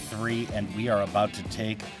part 3, and we are about to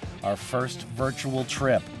take our first virtual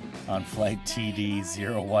trip on Flight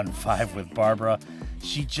TD-015 with Barbora.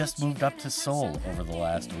 She just moved up to Seoul over the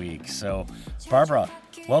last week. So, Barbora,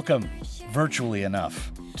 welcome, virtually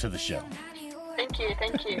enough, to the show. Thank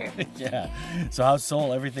you. Yeah. So how's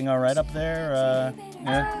Seoul? Everything all right up there?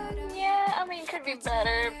 Yeah, I mean, could be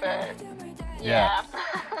better, but yeah.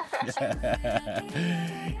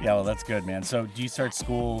 Yeah, well, that's good, man. So do you start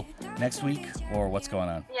school next week, or what's going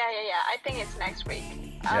on? Yeah. I think it's next week.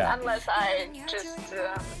 Yeah. Unless I just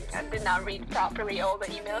I did not read properly all the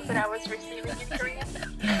emails that I was receiving in Korea.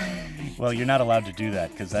 Well, you're not allowed to do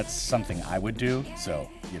that, because that's something I would do. So,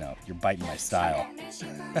 you're biting my style.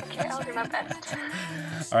 Okay, I'll do my best.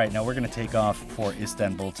 All right, now we're going to take off for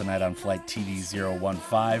Istanbul tonight on Flight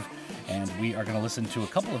TD-015, and we are going to listen to a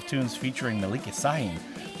couple of tunes featuring Melike Sahin,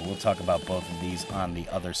 but we'll talk about both of these on the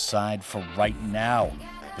other side. For right now,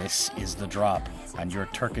 this is The Drop on your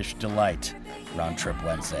Turkish Delight, Round Trip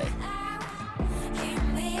Wednesday.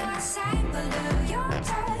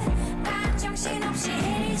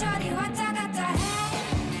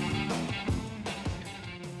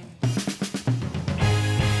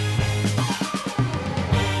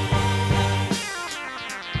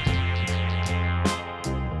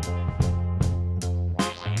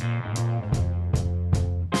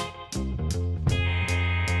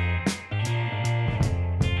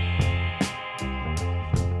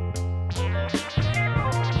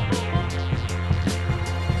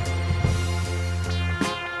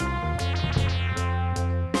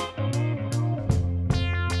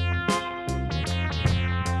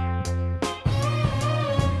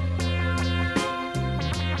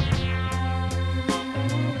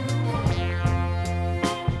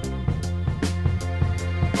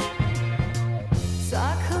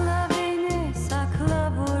 Sakla beni,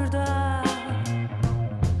 sakla burada,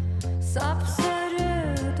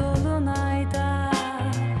 sapsarı dolunayda.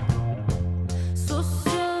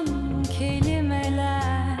 Sussun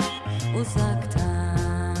kelimeler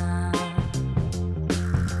uzaktan.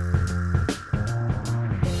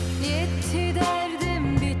 Yetti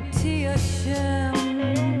derdim, bitti yaşım.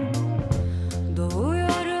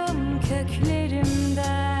 Doğuyorum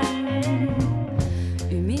köklerimden.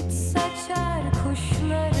 Ümit saçar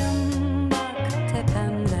kuşlarım bak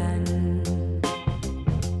tepemden.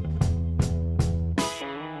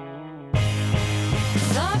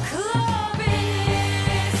 Sakla beni,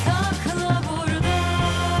 sakla burada.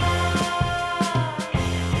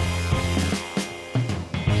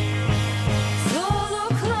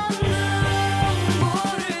 Soluklandım bu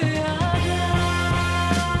rüyada.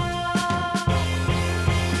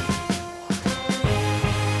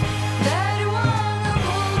 Dermanı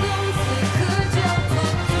buldum, sıkıca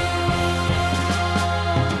tuttum.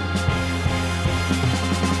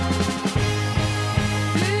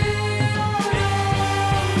 Büyüyorum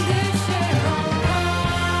düşe kalka.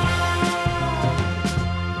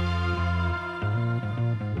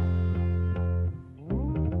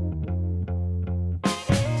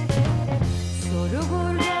 Soru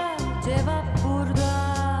burada, cevap burada.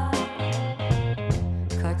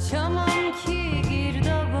 Kaçamam ki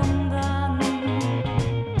girdabımdan.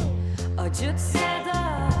 Acıtsa da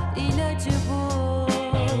ilacı bu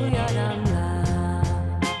yaramda.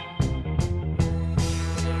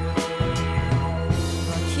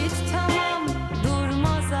 Vakit tamam,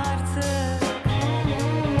 durmaz artık.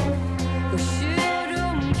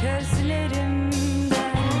 Üşüyorum gözlerimden.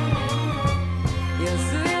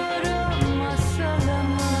 Yazıyorum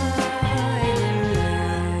masalımı elimle.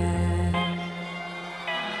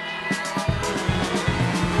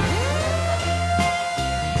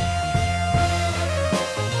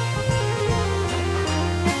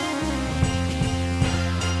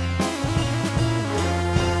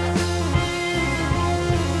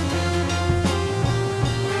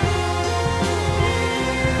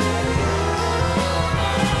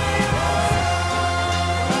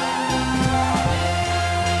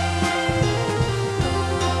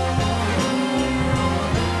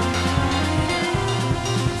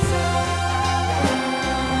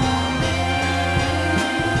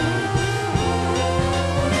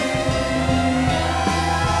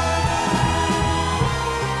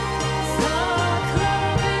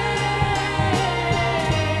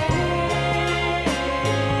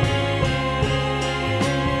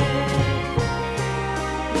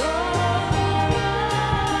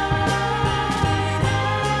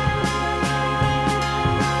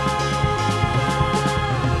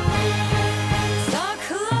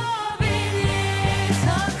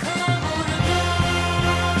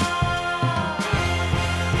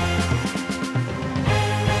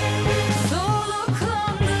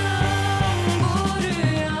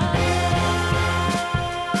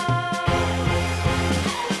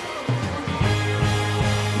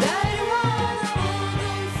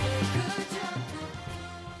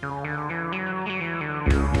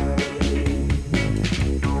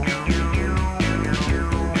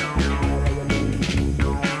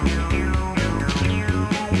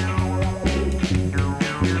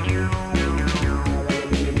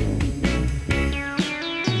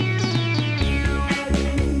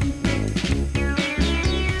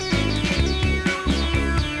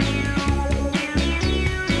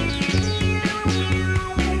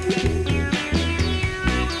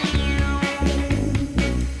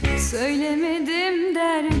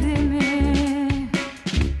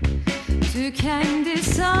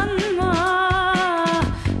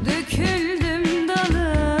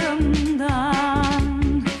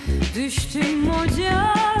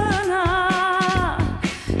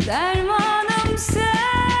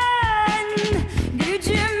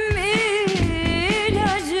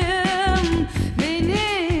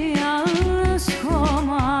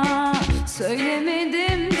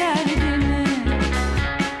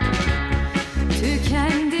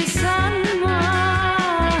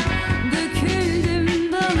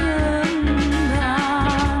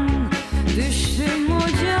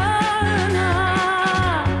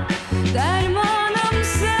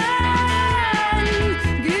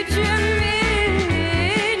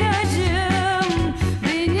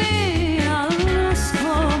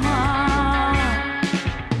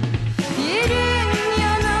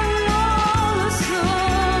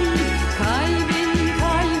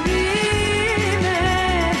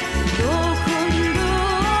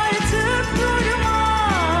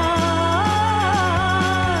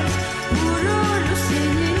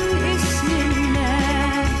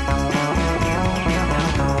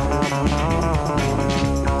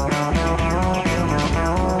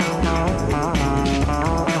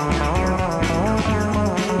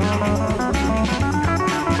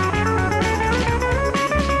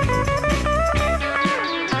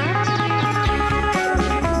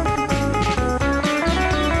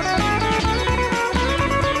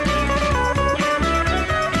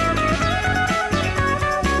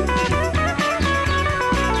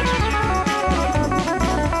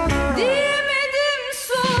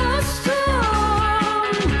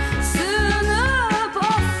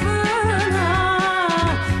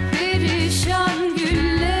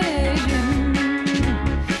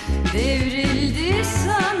 devrildi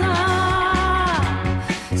sana.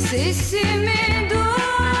 Sesimi duy,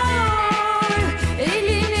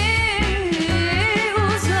 elini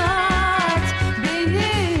uzat,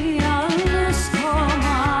 beni yalnız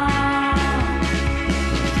koma.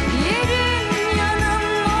 Yerin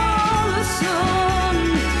yanım olsun,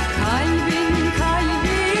 kalbin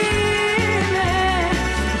kalbime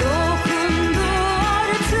dokundu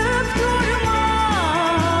artık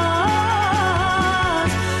durmaz.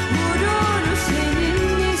 Vurur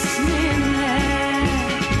senin isminle.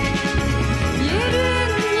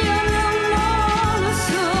 Yerin yanım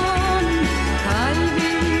olsun,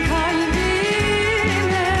 kalbin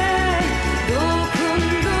kalbime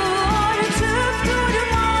dokundu artık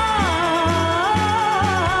durmaz.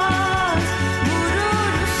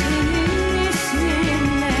 Vurur senin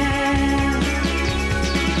isminle.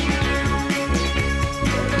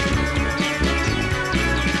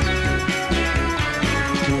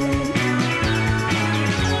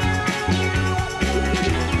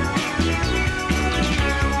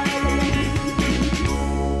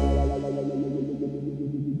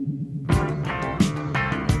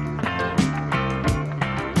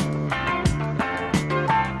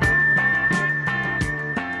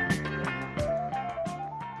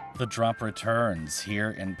 The drop returns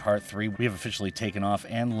here in part 3. We have officially taken off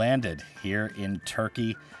and landed here in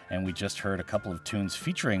Turkey, and we just heard a couple of tunes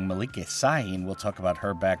featuring Melike Sahin. We'll talk about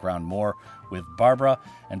her background more with Barbora,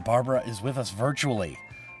 and Barbora is with us virtually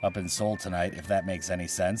up in Seoul tonight, if that makes any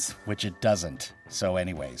sense, which it doesn't. So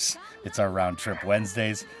anyways, it's our Round Trip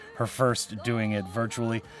Wednesdays, her first doing it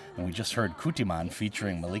virtually, and we just heard Kutiman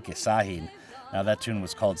featuring Melike Sahin. Now that tune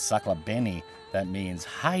was called Sakla Beni, that means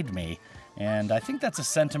hide me, and I think that's a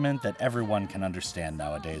sentiment that everyone can understand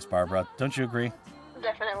nowadays, Barbora. Don't you agree?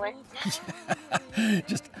 Definitely.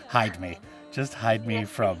 Just hide me. Just hide me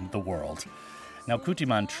from the world. Now,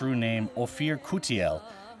 Kutiman, true name Ofir Kutiel,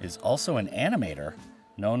 is also an animator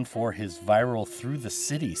known for his viral Through the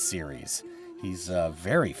City series. He's a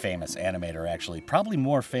very famous animator, actually. Probably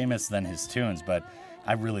more famous than his tunes, but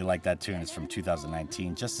I really like that tune. It's from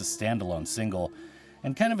 2019, just a standalone single,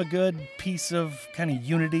 and kind of a good piece of kind of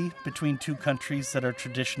unity between two countries that are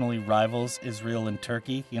traditionally rivals, Israel and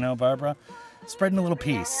Turkey. You know, Barbora? Spreading a little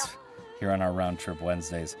peace here on our Round Trip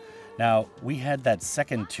Wednesdays. Now, we had that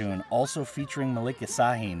second tune also featuring Melike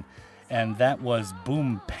Sahin, and that was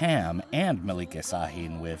Boom Pam and Melike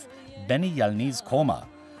Sahin with Beni Yalniz Koma.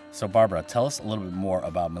 So, Barbora, tell us a little bit more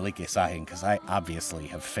about Melike Sahin, because I obviously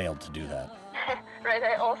have failed to do that. Right,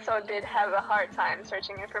 I also did have a hard time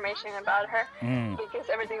searching information about her because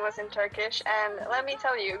everything was in Turkish, and let me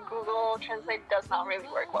tell you, Google Translate does not really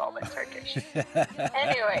work well with Turkish.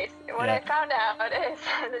 Anyways, what I found out is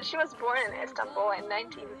that she was born in Istanbul in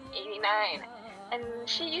 1989, and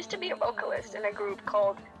she used to be a vocalist in a group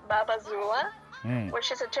called Baba Zula,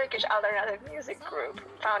 which is a Turkish alternative music group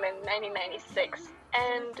found in 1996.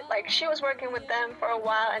 And she was working with them for a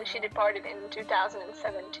while, and she departed in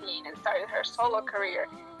 2017 and started her solo career.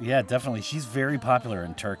 Yeah, definitely. She's very popular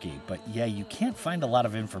in Turkey, but yeah, you can't find a lot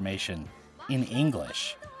of information in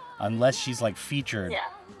English unless she's featured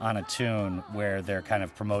on a tune where they're kind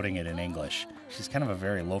of promoting it in English. She's kind of a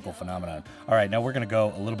very local phenomenon. All right, now we're going to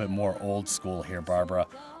go a little bit more old school here, Barbora.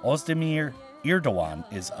 Ozdemir Erdogan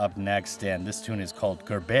is up next, and this tune is called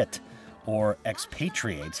Gurbet, or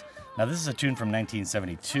Expatriate. Now, this is a tune from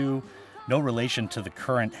 1972, no relation to the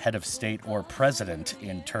current head of state or president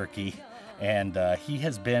in Turkey, and he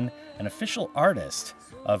has been an official artist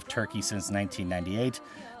of Turkey since 1998,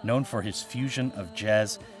 known for his fusion of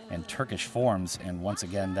jazz and Turkish forms, and once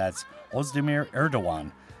again, that's Ozdemir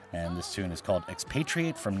Erdogan, and this tune is called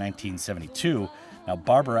Expatriate from 1972. Now,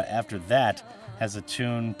 Barbora, after that, has a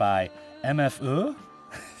tune by MFÖ.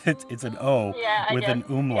 It's an O with an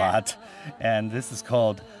umlaut, and this is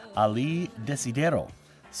called Ali Desidero.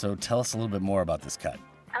 So tell us a little bit more about this cut.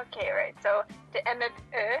 Okay, right. So the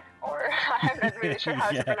MFÖ, or I'm not really sure how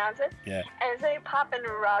to pronounce it, is a pop and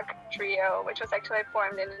rock trio, which was actually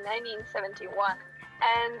formed in 1971.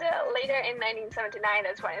 And later in 1979,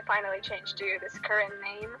 that's when it finally changed to this current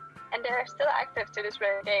name. And they're still active to this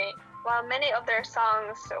very day. While many of their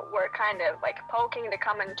songs were kind of poking the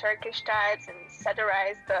common Turkish types and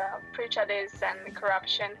satirized the prejudice and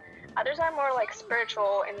corruption, others are more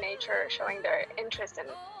spiritual in nature, showing their interest in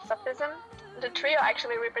Sufism. The trio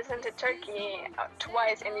actually represented Turkey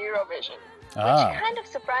twice in Eurovision, which kind of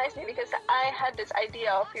surprised me because I had this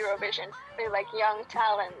idea of Eurovision with young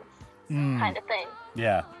talents kind of thing.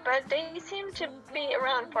 Yeah. But they seem to be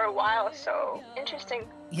around for a while, so interesting.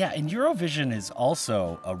 Yeah, and Eurovision is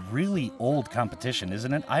also a really old competition,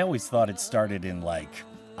 isn't it? I always thought it started in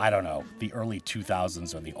I don't know, the early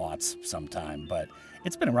 2000s or the aughts sometime, but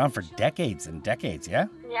it's been around for decades and decades, yeah?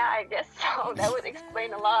 Yeah, I guess so. That would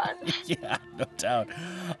explain a lot. Yeah, no doubt.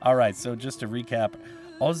 All right, so just to recap,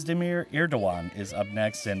 Ozdemir Erdogan is up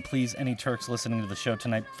next, and please, any Turks listening to the show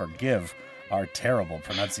tonight, forgive our terrible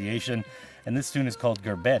pronunciation. And this tune is called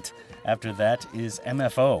Gurbet. After that is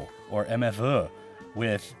MFO, or MFÖ,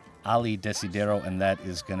 with Ali Desidero, and that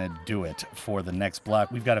is going to do it for the next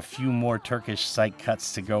block. We've got a few more Turkish psych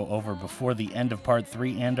cuts to go over before the end of part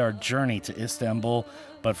 3 and our journey to Istanbul.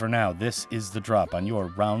 But for now, this is The Drop on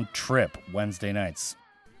your round trip Wednesday nights.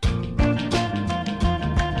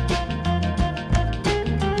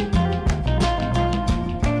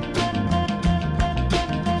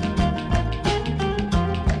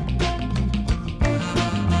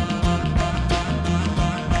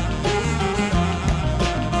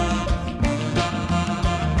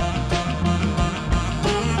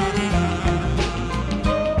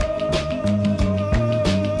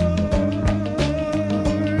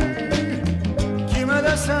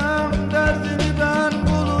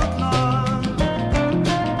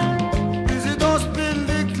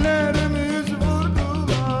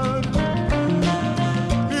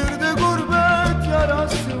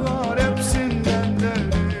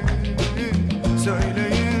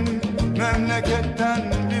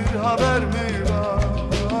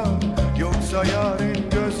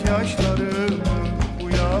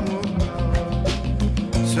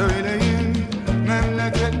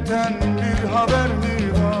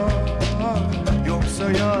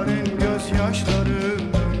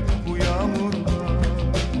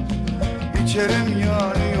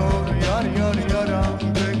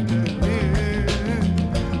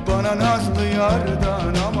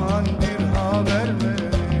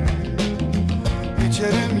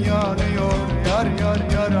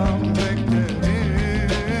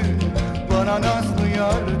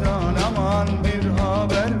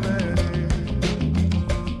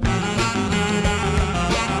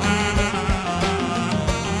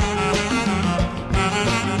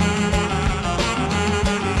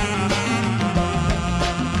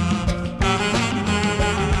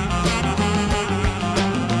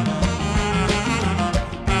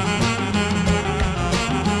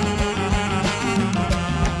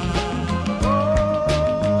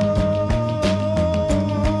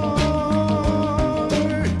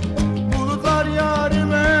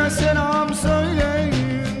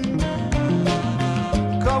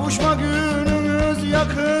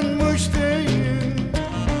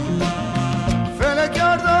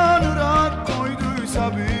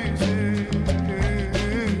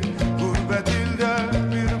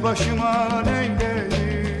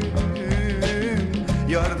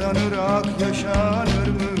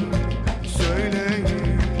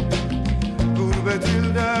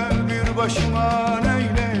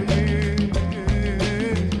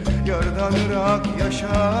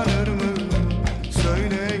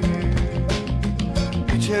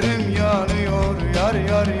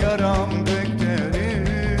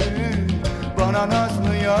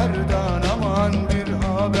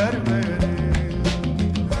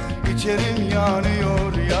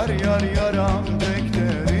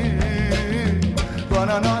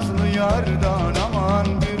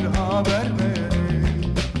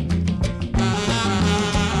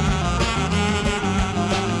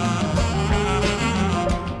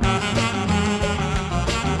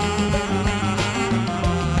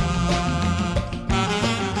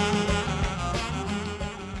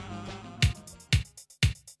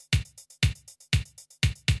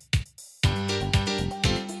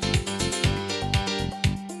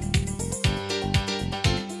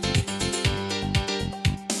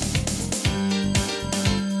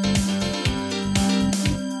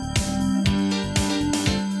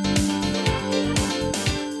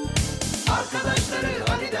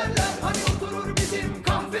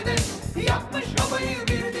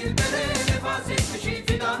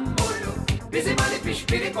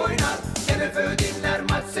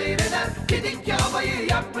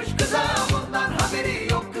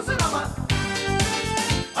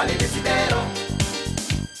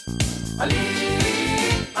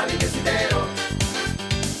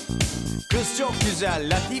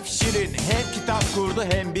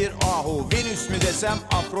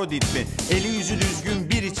 Afrodit mi? Eli yüzü düzgün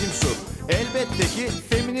bir içim su. Elbette ki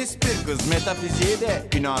feminist bir kız, metafiziğe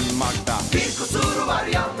de inanmakta. Bir kusuru var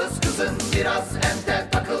yalnız kızın, biraz ente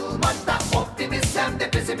takılmakta. Optimist hem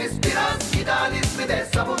de pesimist, biraz idealizmi de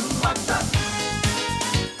savunmakta.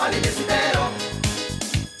 Ali Desidero,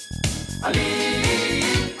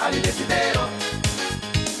 Ali Desidero.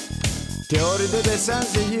 Teoride desen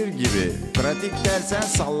zehir gibi, pratik dersen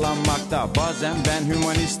sallanmakta. Bazen ben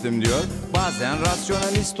hümanistim diyor, bazen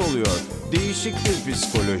rasyonalist oluyor. Değişik bir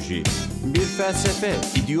psikoloji, bir felsefe,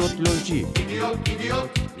 idiotloji.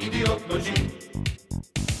 İdiotloji.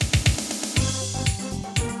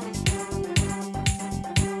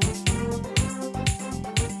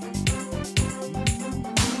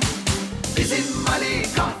 Bizim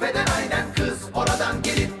Ali kahveden aynen kız oradan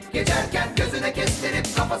gelip geçerken gözüne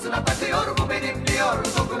kestirip kafasına takıyor, bu benim diyor,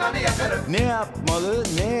 dokunanı yakarım. Ne yapmalı,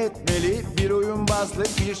 ne etmeli? Bir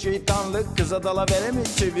oyunbazlık, bir şeytanlık, kıza dalavere mi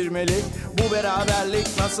çevirmeli? Bu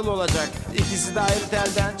beraberlik nasıl olacak? İkisi de ayrı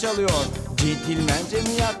telden çalıyor. Centilmence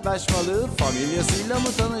mi yaklaşmalı? Familyasıyla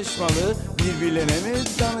mı tanışmalı? Birbirlerine mi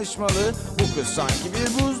danışmalı? Bu kız sanki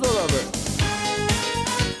bir buzdolabı.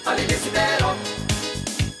 Ali Desidero,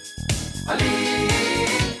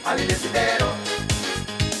 Ali Desidero,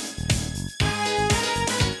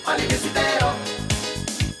 Ali Desidero,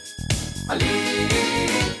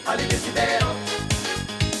 Ali Desidero.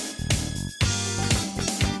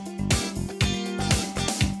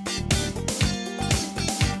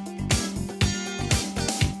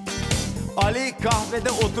 Ali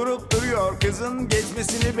kahvede oturup duruyor, kızın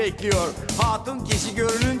geçmesini bekliyor. Hatun kişi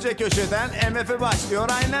görününce köşeden MF'e başlıyor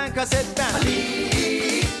aynen kasetten.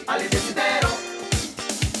 Ali Desidero.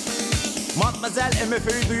 Matmazel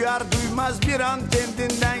MF'yi duyar duymaz bir an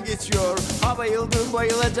kendinden geçiyor. Ha bayıldı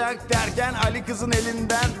bayılacak derken Ali kızın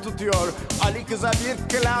elinden tutuyor. Ali kıza bir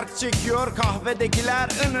Clark çekiyor, kahvedekiler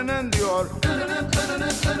ınının diyor.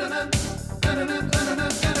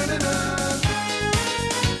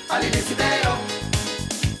 Ali Desidero,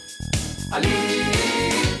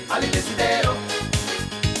 Ali Desidero.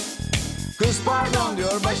 Kız pardon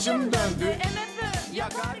diyor, başım döndü.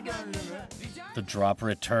 Yakar gönlümü. The drop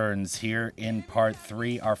returns here in part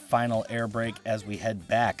 3, our final air break as we head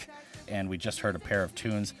back. And we just heard a pair of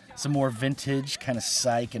tunes, some more vintage kind of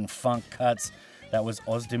psych and funk cuts. That was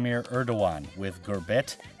Ozdemir Erdogan with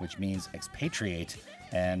Gurbet, which means expatriate.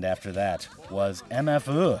 And after that was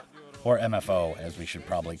MFÖ, or MFO as we should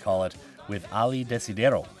probably call it, with Ali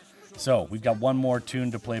Desidero. So we've got one more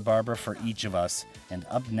tune to play, Barbara, for each of us. And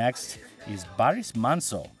up next is Baris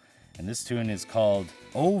Manco. And this tune is called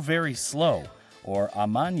Oh Very Slow, or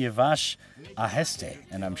Aman Yavas Aheste.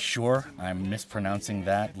 And I'm sure I'm mispronouncing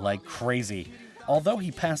that like crazy. Although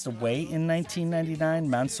he passed away in 1999,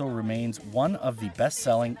 Manco remains one of the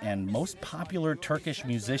best-selling and most popular Turkish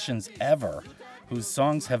musicians ever, whose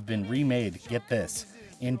songs have been remade, get this,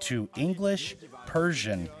 into English,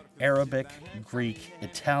 Persian, Arabic, Greek,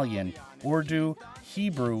 Italian, Urdu,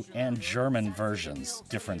 Hebrew, and German versions,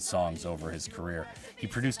 different songs over his career. He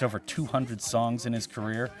produced over 200 songs in his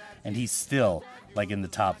career, and he's still like in the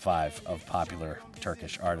top 5 of popular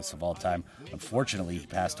Turkish artists of all time. Unfortunately, he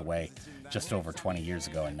passed away just over 20 years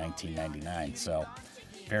ago in 1999, so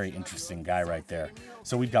very interesting guy right there.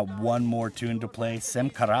 So we've got one more tune to play, Cem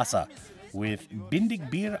Karaca with Bindik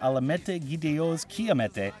Bir Alamete Gidiyoruz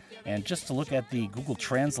Kıyamete. And just to look at the Google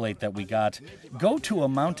Translate that we got, go to a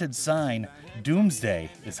mounted sign, doomsday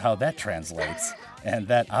is how that translates. And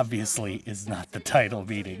that obviously is not the title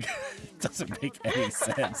meaning. It doesn't make any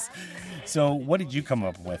sense. So what did you come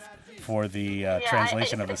up with for the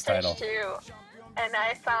translation of this title? And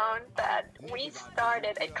I found that we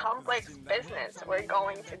started a complex business we're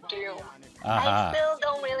going to do. I still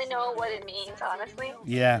don't really know what it means, honestly.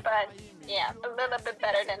 Yeah. But yeah, a little bit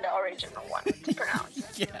better than the original one to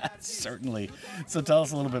pronounce. Yeah, certainly. So tell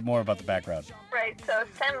us a little bit more about the background. Right, so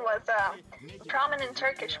Cem was a prominent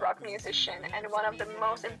Turkish rock musician and one of the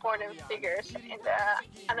most important figures in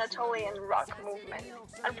the Anatolian rock movement.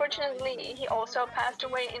 Unfortunately, he also passed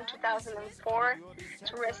away in 2004.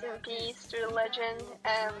 To rest in peace to the legend.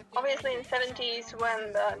 Obviously, in the 70s,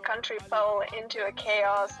 when the country fell into a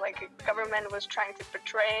chaos, like the government was trying to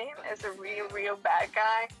portray him as a real bad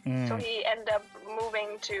guy. So he ended up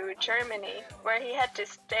moving to Germany, where he had to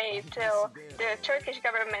stay till the Turkish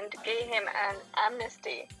government gave him an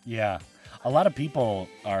amnesty. Yeah, a lot of people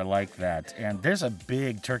are like that, and there's a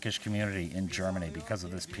big Turkish community in Germany because of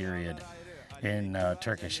this period in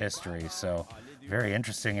Turkish history, so very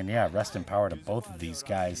interesting, and yeah, rest in power to both of these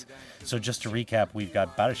guys. So just to recap, we've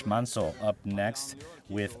got Baris Manco up next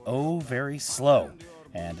with Oh Very Slow,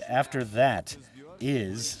 and after that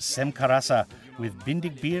is Cem Karaca with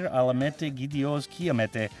Bindik Bir Alamete Gidiyoruz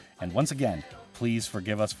Kıyamete, and once again, please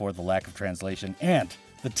forgive us for the lack of translation and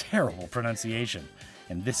the terrible pronunciation.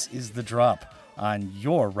 And this is The Drop on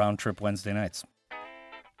your Round Trip Wednesday nights.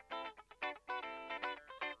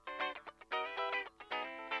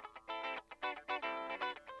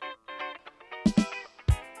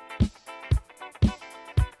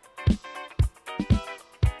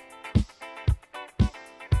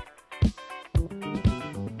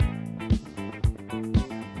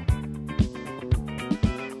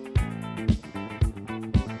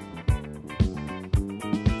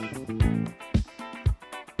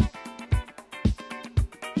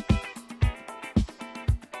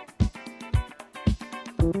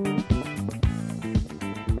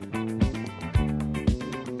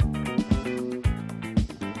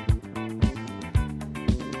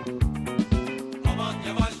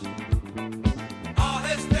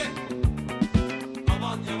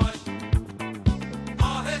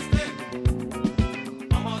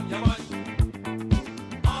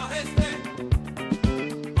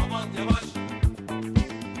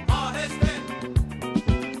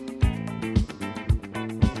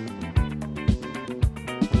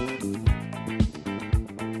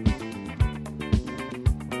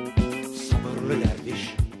 Akıllı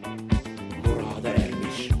derviş murada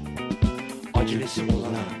ermiş. Acelesi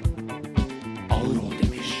olana ağır ol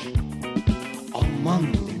demiş. Aman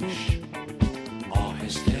demiş.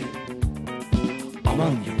 Aheste,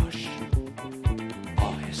 aman yavaş.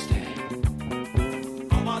 Aheste,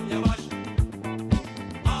 aman yavaş.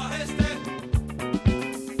 Aheste,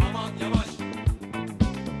 aman yavaş.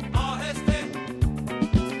 Aheste,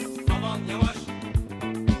 aman yavaş.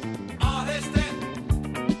 Aheste,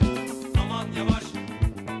 aman yavaş.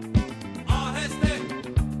 Aheste.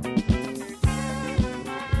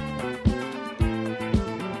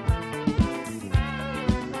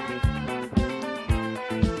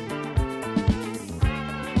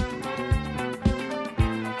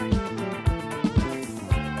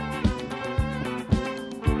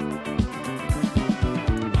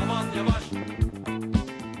 Aman yavaş.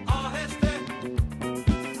 Aheste.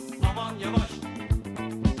 Aman yavaş.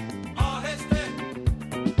 Aheste.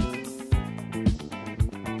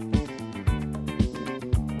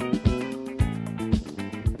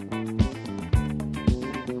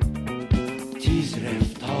 Tiz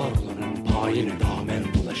reftar olanın payine damen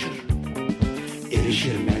bulaşır.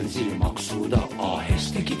 Erişir menzil maksuda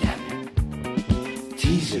aheste giden.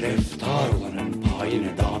 Tiz reftar olanın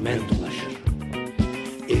payine damen dolaşır.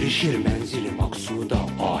 Erişir menzili maksuda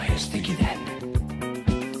aheste giden.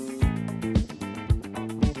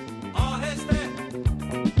 Aheste.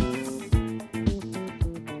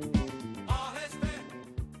 Aheste.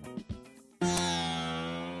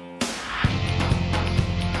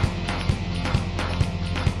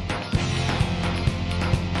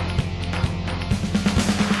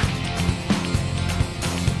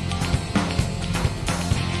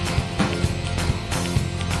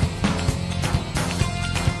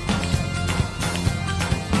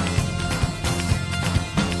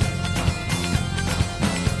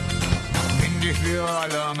 Bindik bir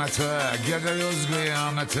alamete, gidiyoruz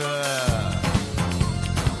kıyamete.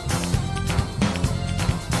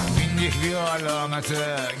 Bindik bir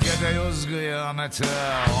alamete, gidiyoruz kıyamete.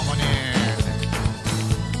 Amanin.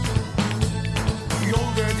 Yol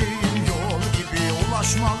dediğin yol gibi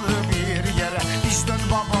ulaşmalı bir yere. Biz dön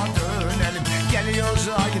baba dönelim, geliyoruz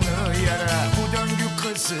aynı yere. Bu döngü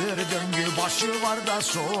kısır döngü, başı var da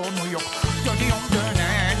sonu yok. Dönüyorum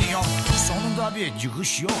döneniyorum, sonunda bir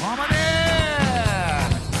çıkış yok. Amanin.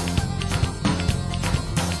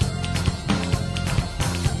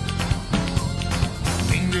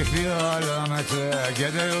 Bindik bir alamete,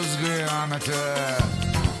 gidiyoruz kıyamete.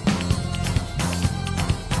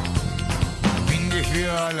 Bindik bir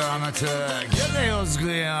alamete, gidiyoruz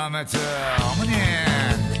kıyamete.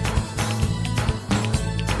 Amanin.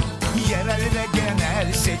 Yerel ve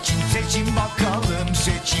genel seçim bakalım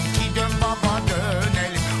seçim ki dön baba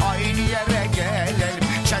dönelim aynı yere gelelim.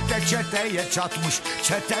 Çete çeteye çatmış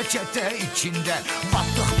çete çete içinde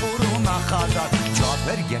battık buruna kadar.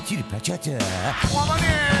 Cafer getir peçete.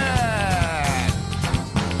 Amanin.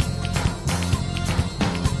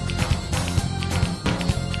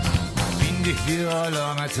 Bindik bir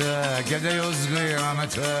alamete, gidiyoruz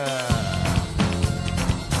kıyamete.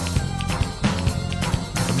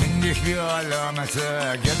 Bindik bir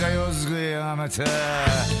alamete, gidiyoruz kıyamete.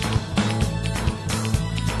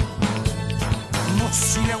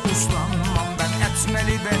 Muts ile uslanmam ben,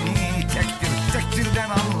 etmeli beni tektir. Tektirden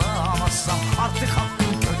anlamazsam artık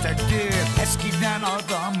hakkım kötektir. Eskiden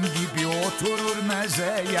adam gibi oturur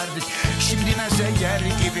meze yerdik. Şimdi meze yer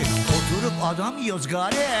gibi oturup adam yiyoruz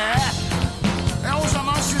gari. O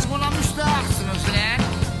zaman siz buna müstahaksınız lan.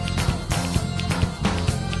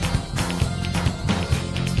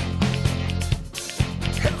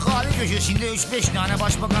 Kahve köşesinde 3-5 tane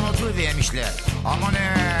başbakan oturuvermişler.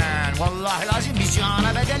 Amanın, vallahi lazım biz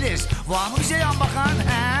cihana bedeliz. Var mı bize yan bakan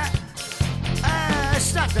he?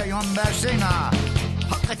 Esnaf da yan versin ha.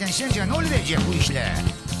 Hakikaten sence ne olacak bu işle?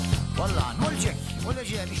 Vallahi ne olacak?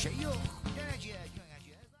 Olacağı bir şey yok.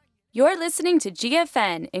 You're listening to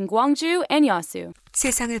GFN in Gwangju and Yasu.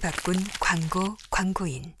 세상을 바꾼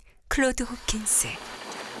광고인 클로드 호킨스.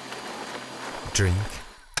 Drink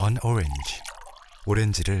an orange.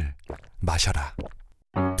 오렌지를 마셔라.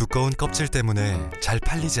 두꺼운 껍질 때문에 잘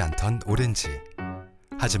팔리지 않던 오렌지.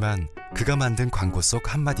 하지만 그가 만든 광고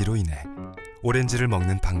속 한마디로 인해 오렌지를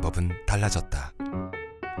먹는 방법은 달라졌다.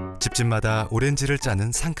 집집마다 오렌지를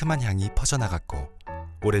짜는 상큼한 향이 퍼져나갔고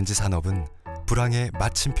오렌지 산업은 불황의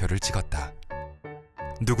마침표를 찍었다.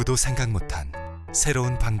 누구도 생각 못한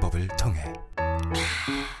새로운 방법을 통해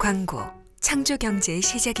광고, 창조 경제의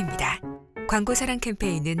시작입니다. 광고 사랑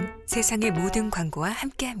캠페인은 세상의 모든 광고와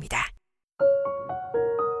함께합니다.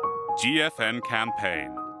 GFN campaign.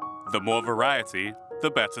 The more variety, the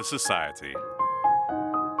better society.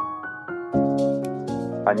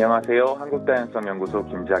 안녕하세요. 한국다양성연구소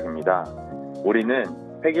김지학입니다. 우리는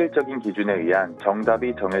획일적인 기준에 의한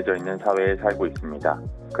정답이 정해져 있는 사회에 살고 있습니다.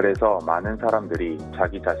 그래서 많은 사람들이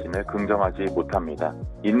자기 자신을 긍정하지 못합니다.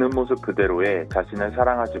 있는 모습 그대로의 자신을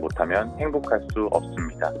사랑하지 못하면 행복할 수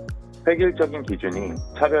없습니다. 획일적인 기준이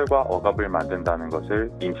차별과 억압을 만든다는 것을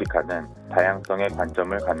인식하는 다양성의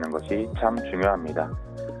관점을 갖는 것이 참 중요합니다.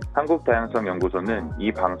 한국다양성연구소는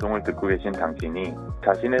이 방송을 듣고 계신 당신이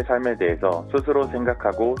자신의 삶에 대해서 스스로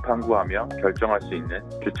생각하고 탐구하며 결정할 수 있는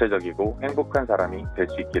주체적이고 행복한 사람이 될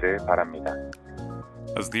수 있기를 바랍니다.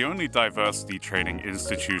 As the only diversity training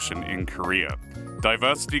institution in Korea,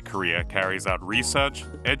 Diversity Korea carries out research,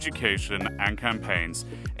 education, and campaigns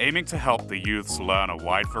aiming to help the youths learn a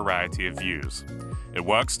wide variety of views. It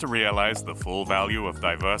works to realize the full value of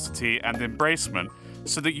diversity and embracement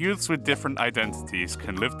so that youths with different identities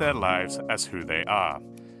can live their lives as who they are.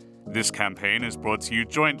 This campaign is brought to you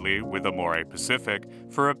jointly with Amore Pacific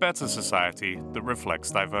for a better society that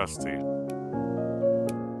reflects diversity.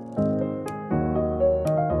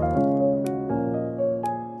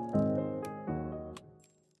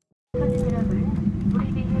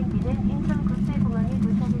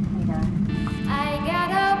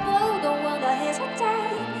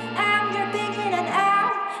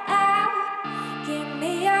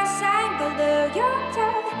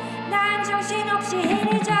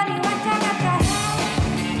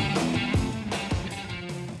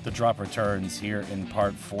 The drop returns here in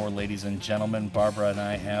part 4, ladies and gentlemen. Barbara and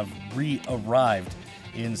I have re-arrived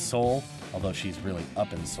in Seoul, although she's really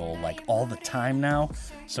up in Seoul like all the time now.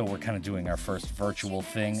 So we're kind of doing our first virtual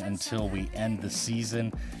thing until we end the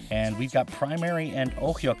season. And we've got Primary and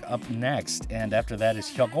Ohyuk up next. And after that is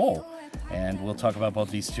Hyogol. And we'll talk about both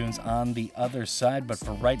these tunes on the other side. But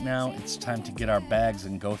for right now, it's time to get our bags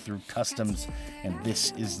and go through customs. And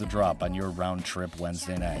this is the drop on your round trip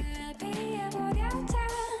Wednesday night.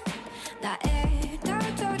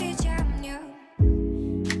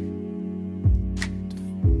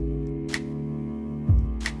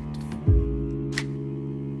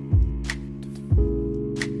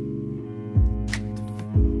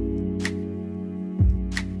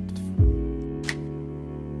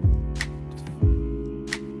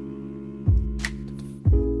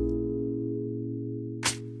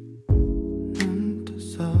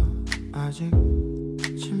 아직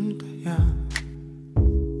침대야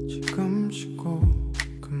지금 쉬고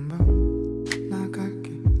금방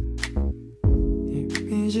나갈게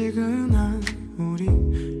이미 지근한 우리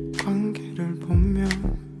관계를 보면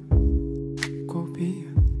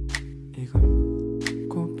고비야 이건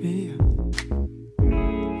고비야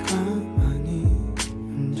가만히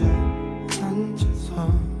혼자 앉아서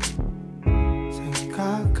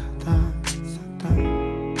생각하다 싹다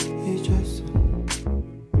잊었어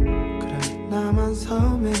나만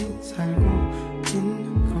섬에 살고 있는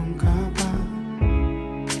건가 봐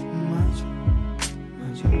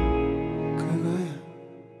맞아 그거야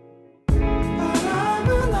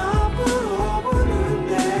바람은 앞으로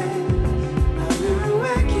부는데 나는 왜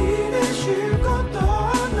길에 쉴 것도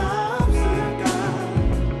하나 없을까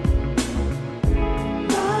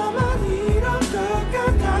나만 이런 것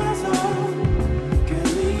같아서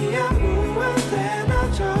괜히 아무한테나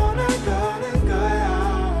전화 거는 거야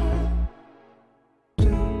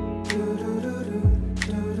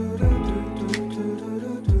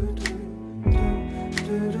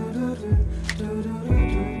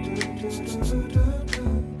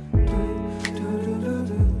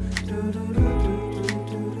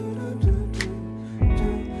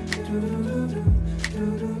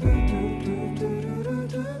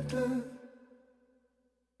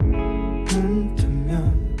눈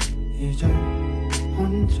뜨면 이제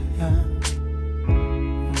혼자야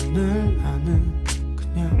오늘 나는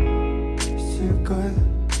그냥 있을 거야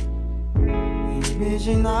이미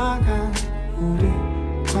지나간 우리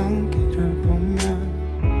관계를 보면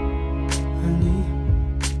아니야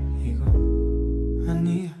이건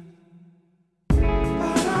아니야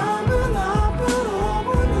바람은 앞으로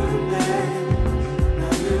부는데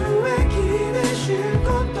나는 왜 길에 쉴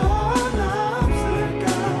것도 하나 없을까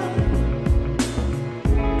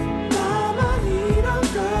나만 이런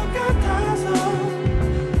것 같아서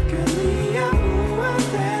괜히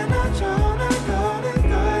아무한테나 전화 거는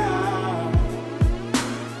거야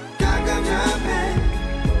가끔 잡해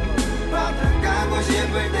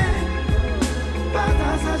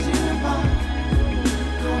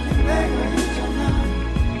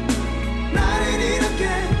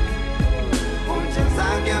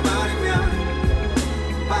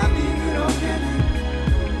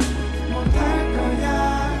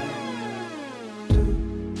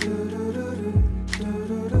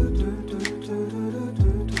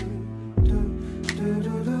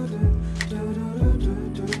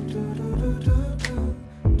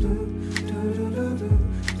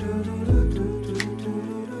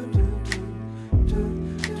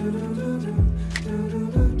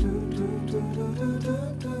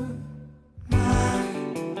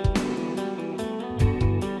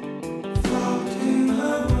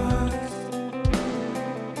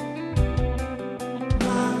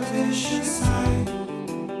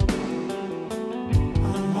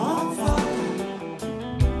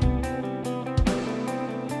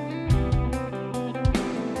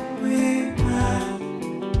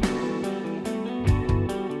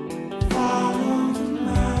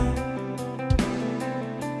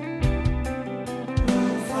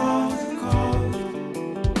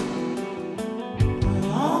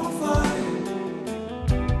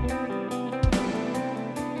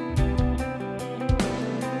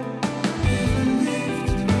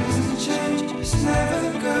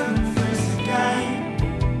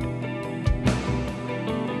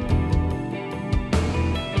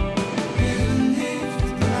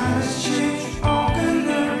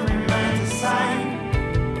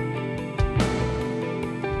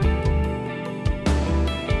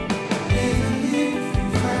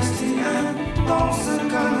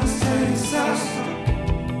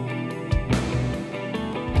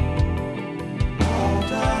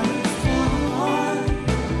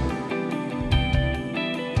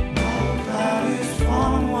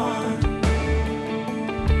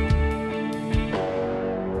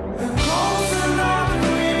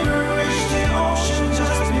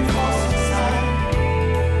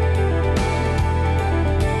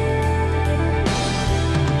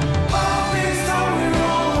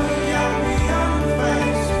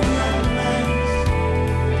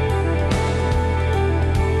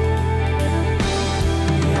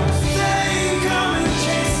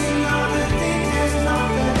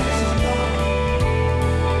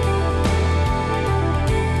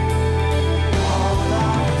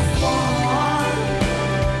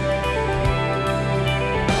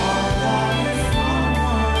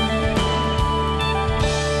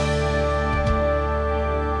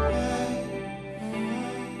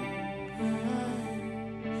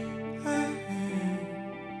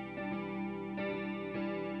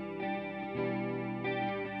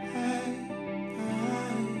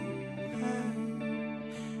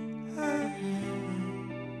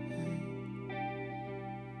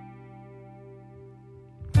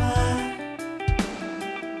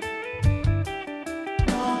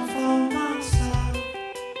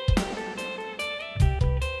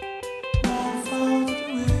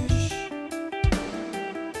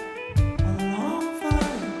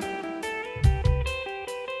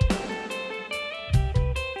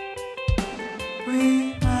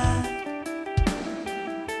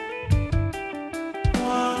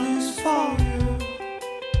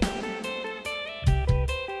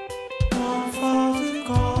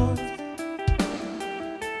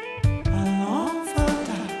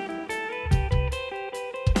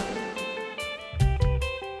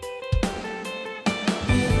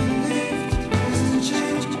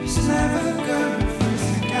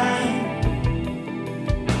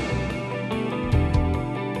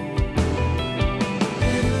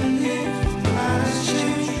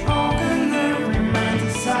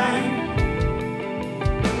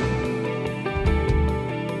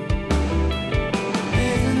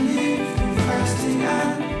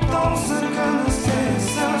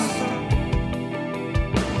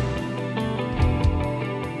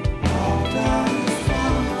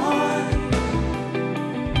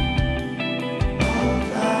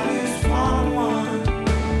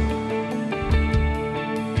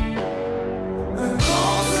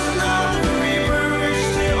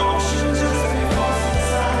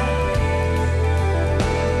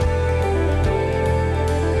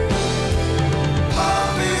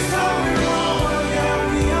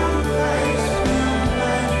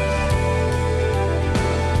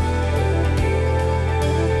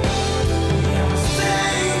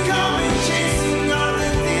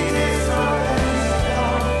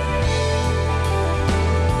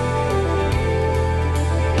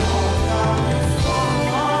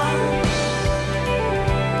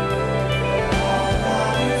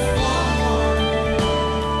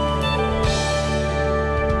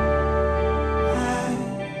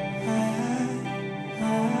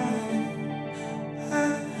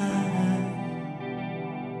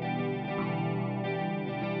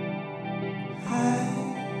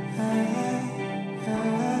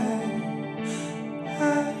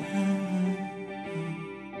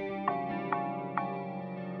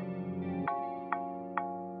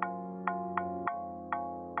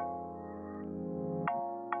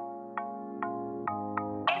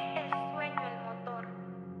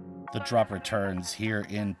The drop returns here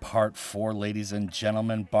in part 4, ladies and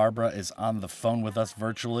gentlemen. Barbara is on the phone with us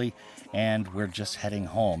virtually, and we're just heading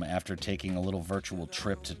home after taking a little virtual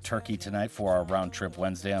trip to Turkey tonight for our round trip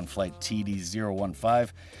Wednesday on flight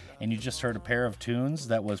TD015. And you just heard a pair of tunes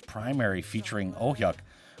that was Primary featuring Ohyuk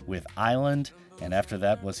with Island, and after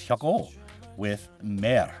that was Hyokol with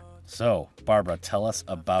Mer. So, Barbara, tell us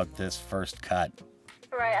about this first cut.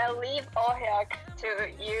 Right, I'll leave Ohyuk to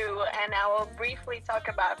you, and I will briefly talk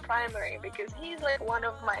about Primary because he's like one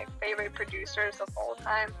of my favorite producers of all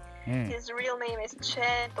time. His real name is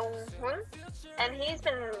Che Dong-hun, and he's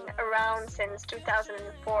been around since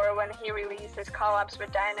 2004 when he released his collabs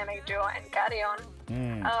with dynamic duo and Garion.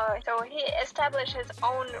 So he established his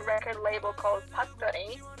own record label called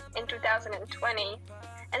Pakdori in 2020.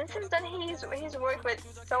 And since then, he's worked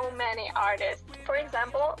with so many artists. For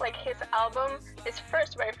example, like his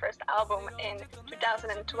very first album in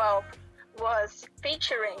 2012 was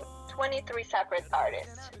featuring 23 separate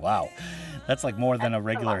artists. Wow. That's like more than a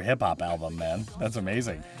regular hip-hop album, man. That's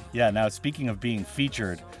amazing. Yeah, now speaking of being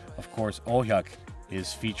featured, of course, Ohyuk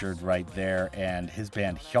is featured right there, and his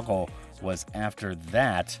band Hyokol was after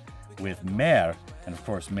that with Mer, and of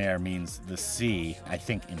course Mer means the sea, I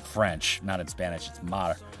think in French, not in Spanish, it's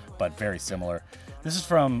mar, but very similar. This is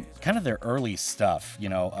from kind of their early stuff,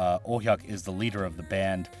 Ohyuk is the leader of the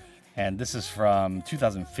band, and this is from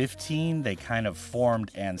 2015. They kind of formed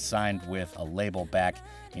and signed with a label back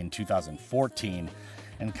in 2014,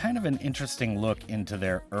 and kind of an interesting look into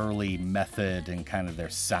their early method and kind of their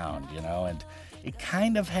sound, and it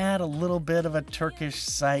kind of had a little bit of a Turkish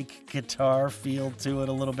psyche guitar feel to it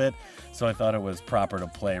a little bit, so I thought it was proper to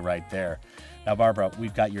play right there. Now, Barbara,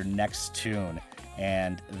 we've got your next tune,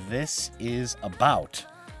 and this is About.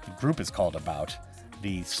 The group is called About.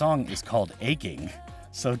 The song is called Aching.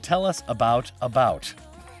 So tell us about About.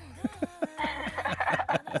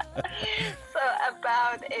 So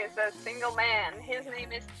About is a single man. His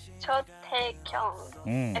name is Cho Tae-kyung,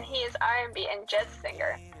 and he is R&B and jazz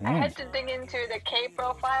singer. I had to dig into the K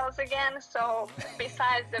profiles again, so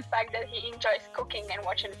besides the fact that he enjoys cooking and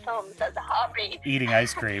watching films as a hobby, eating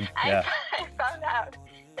ice cream, yeah. I found out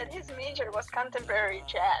that his major was contemporary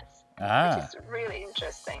jazz, which is really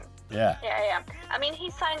interesting. Yeah. I mean,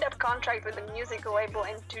 he signed up contract with the music label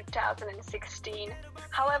in 2016.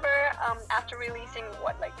 However, after releasing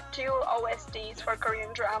 2 OSTs for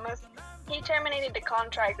Korean dramas, he terminated the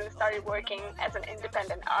contract and started working as an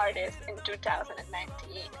independent artist in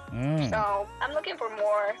 2019. So I'm looking for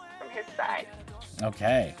more from his side.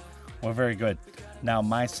 Okay. Well, very good. Now,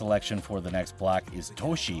 my selection for the next block is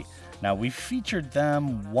Toshi. Now, we featured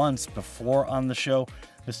them once before on the show.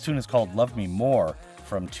 This tune is called Love Me More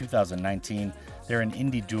from 2019. They're an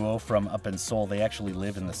indie duo from up in Seoul. They actually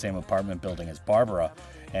live in the same apartment building as Barbora,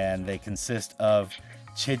 and they consist of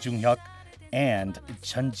Che Jung-hyuk and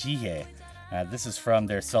Chun Ji-hye. This is from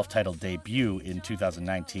their self-titled debut in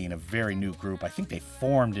 2019, a very new group. I think they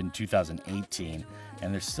formed in 2018,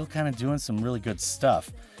 and they're still kind of doing some really good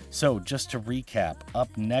stuff. So just to recap, up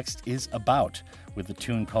next is About with a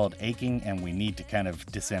tune called Aching, and we need to kind of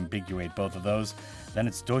disambiguate both of those. Then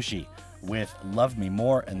it's Doshi with Love Me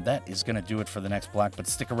More, and that is going to do it for the next block. But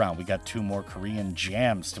stick around, we got 2 more Korean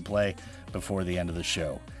jams to play before the end of the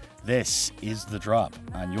show. This is The Drop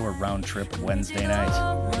on your round trip Wednesday night.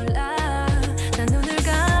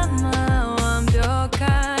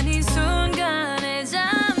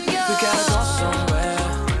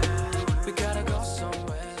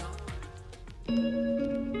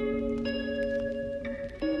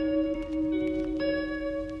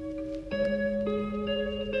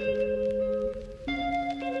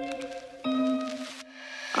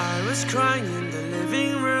 I was crying in the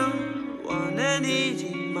living room, one and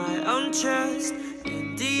eating my own chest,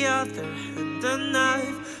 in the other hand a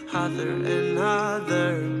knife, other and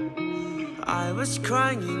other. I was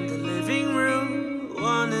crying in the living room,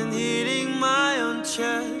 one and eating my own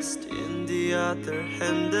chest, in the other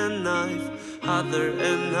hand a knife, other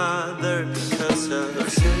and other. Because 널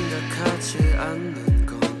생각하지 않는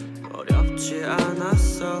건 어렵지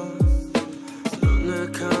않았어.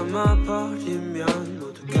 눈을 감아버리면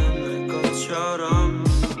모두 끝날 것처럼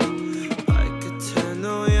발끝에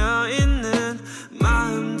놓여있는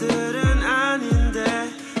마음들은 아닌데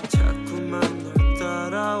자꾸만 널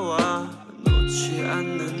따라와 놓지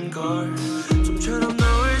않는 걸 좀처럼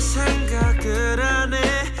놓을 생각을 안 해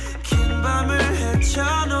긴 밤을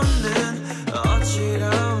헤쳐놓는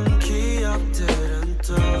어지러운 기억들은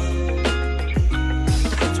또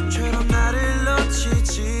좀처럼 나를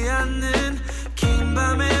놓치지 않는 긴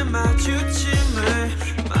밤의 마주침을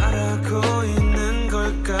말하고 있는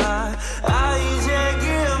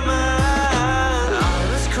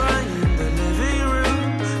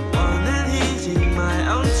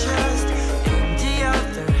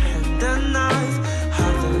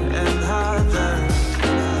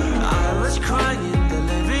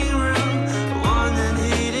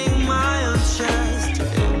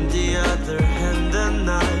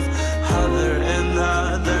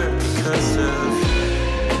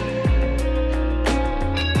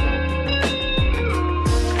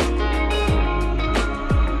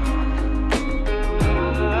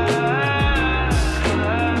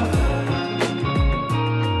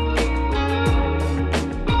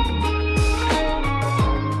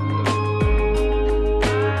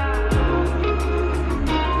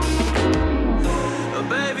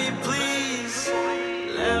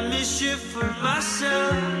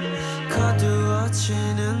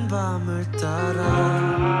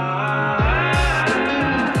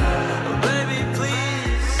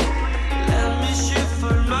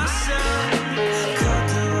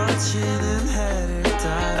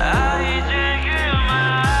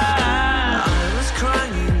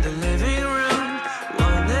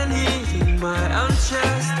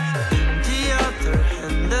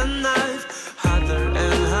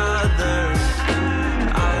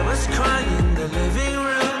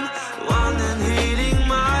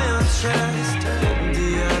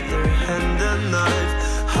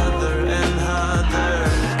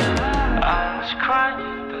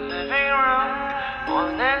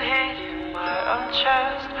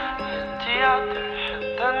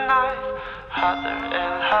harder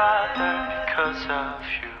and harder because of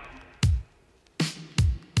you.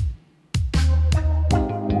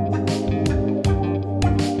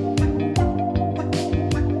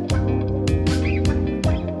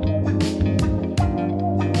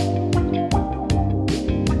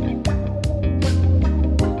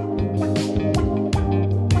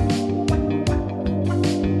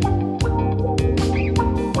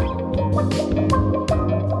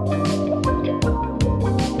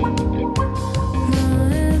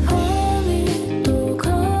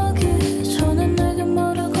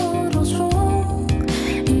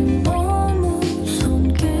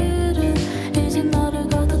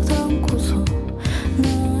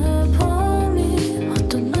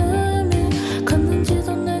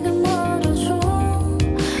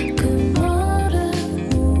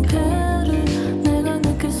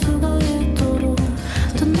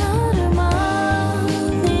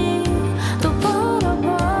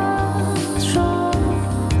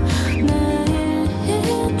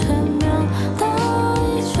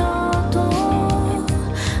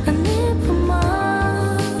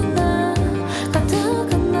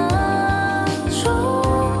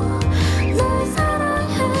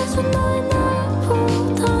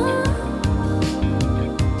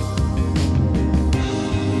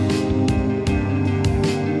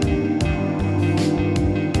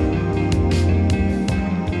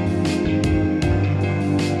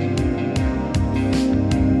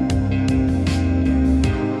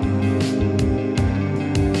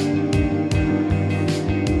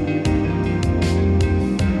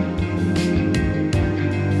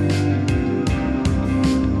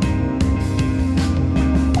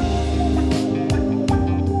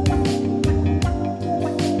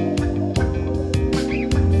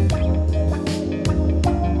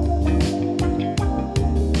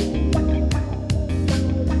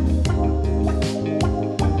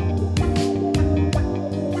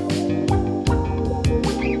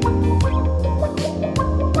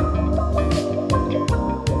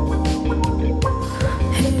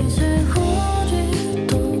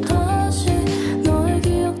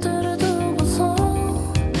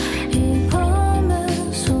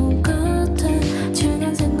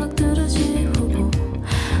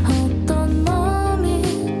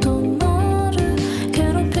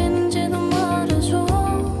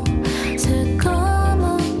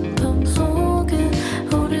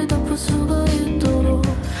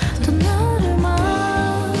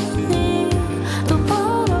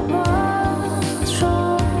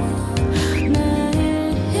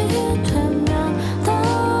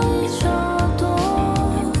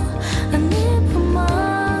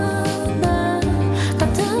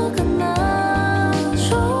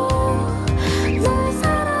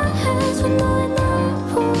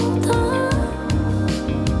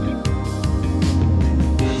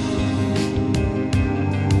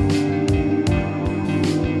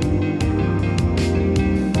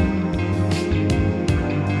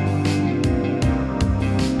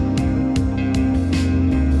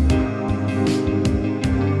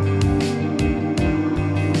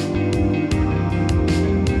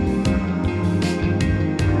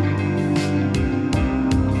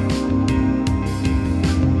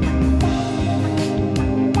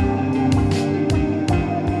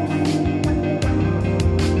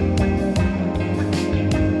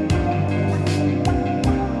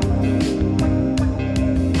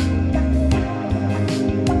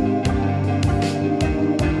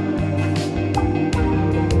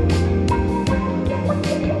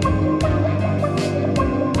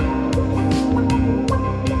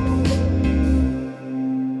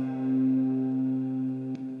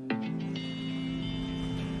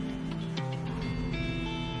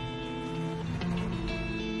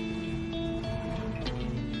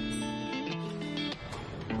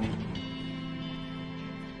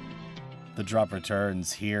 The drop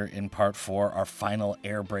returns here in part 4, our final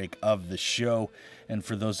air break of the show. And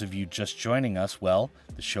for those of you just joining us, well,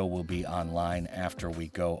 the show will be online after we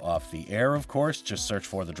go off the air, of course. Just search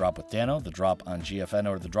for The Drop with Dano, The Drop on GFN,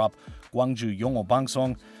 or The Drop Gwangju Yongo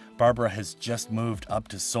Bangsong. Barbara has just moved up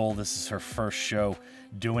to Seoul. This is her first show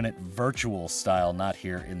doing it virtual style, not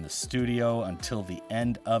here in the studio, until the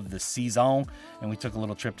end of the season. And we took a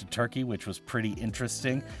little trip to Turkey, which was pretty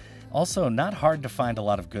interesting. Also, not hard to find a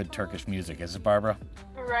lot of good Turkish music, is it, Barbara?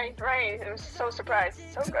 Right. I was so surprised.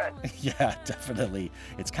 So good. Yeah, definitely.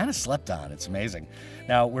 It's kind of slept on. It's amazing.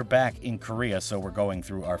 Now, we're back in Korea, so we're going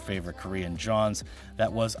through our favorite Korean Johns.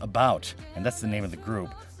 That was About, and that's the name of the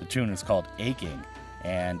group. The tune is called Aching.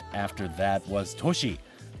 And after that was Toshi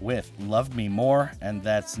with Love Me More, and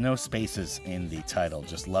that's no spaces in the title,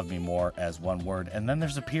 just Love Me More as one word, and then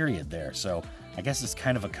there's a period there, so I guess it's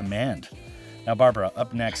kind of a command. Now, Barbara,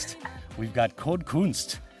 up next, we've got CODE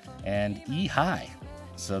KUNST and E High.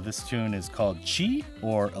 So this tune is called Chi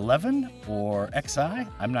or 11 or XI.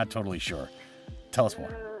 I'm not totally sure. Tell us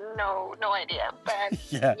more. No idea. But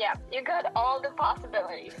yeah, you got all the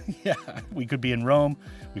possibilities. Yeah, we could be in Rome.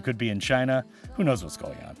 We could be in China. Who knows what's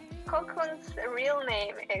going on? CODE KUNST's real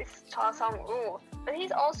name is Cha Sang-woo, but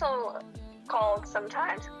he's also called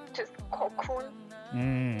sometimes just Kokun.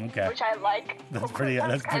 Okay. Which I like. That's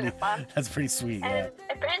fun. That's pretty sweet. And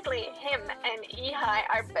yeah. apparently him and Ihai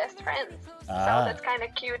are best friends. So Ah. that's kind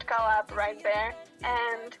of cute collab right there.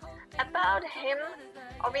 And about him,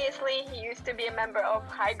 obviously he used to be a member of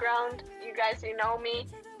High Ground. You guys, you know me.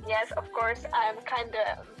 Yes, of course, I'm kind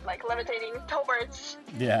of like levitating towards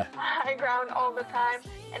Yeah. High Ground all the time.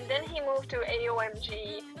 And then he moved to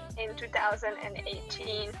AOMG in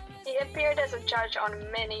 2018. He appeared as a judge on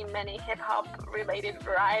many hip-hop related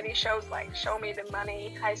variety shows like Show Me the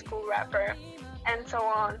Money, High School Rapper, and so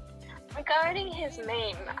on. Regarding his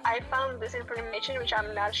name, I found this information which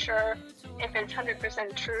I'm not sure if it's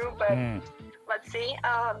 100% true, but let's see.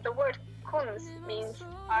 The word Kunst means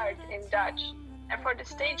art in Dutch. And for the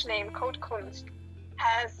stage name, CODE KUNST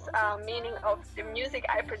has meaning of the music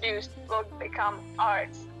I produced will become art.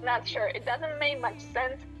 Not sure. It doesn't make much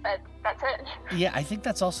sense, but that's it. Yeah, I think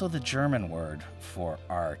that's also the German word for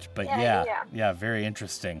art. But yeah, very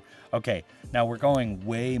interesting. Okay, now we're going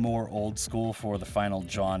way more old school for the final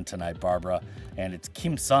John tonight, Barbara. And it's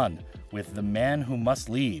Kim Sun with The Man Who Must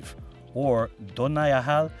Leave, or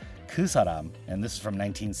Donnayahal Kusaram. And this is from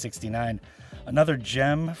 1969. Another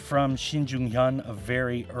gem from Shin Jung-hyun, a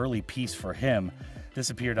very early piece for him.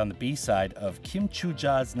 This appeared on the B-side of Kim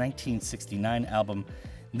Choo-ja's 1969 album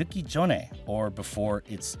Nuki Jone, or Before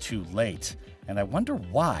It's Too Late. And I wonder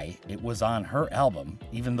why it was on her album,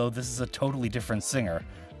 even though this is a totally different singer.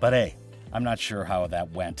 But hey, I'm not sure how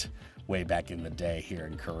that went way back in the day here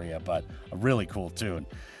in Korea, but a really cool tune.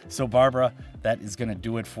 So Barbara, that is going to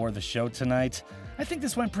do it for the show tonight. I think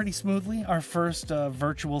this went pretty smoothly, our first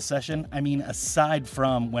virtual session. I mean, aside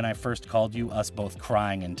from when I first called you, us both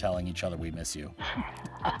crying and telling each other we miss you.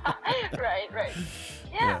 Right.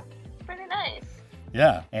 Yeah, pretty nice.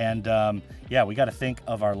 Yeah, and we got to think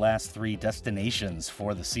of our last 3 destinations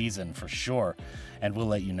for the season for sure, and we'll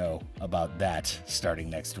let you know about that starting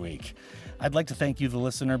next week. I'd like to thank you, the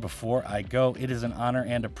listener, before I go. It is an honor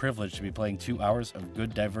and a privilege to be playing 2 hours of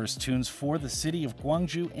good, diverse tunes for the city of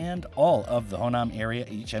Gwangju and all of the Honam area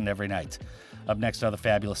each and every night. Up next are the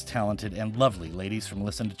fabulous, talented, and lovely ladies from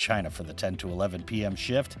Listen to China for the 10 to 11 p.m.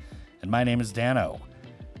 shift, and my name is Dano.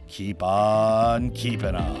 Keep on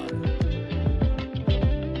keeping on.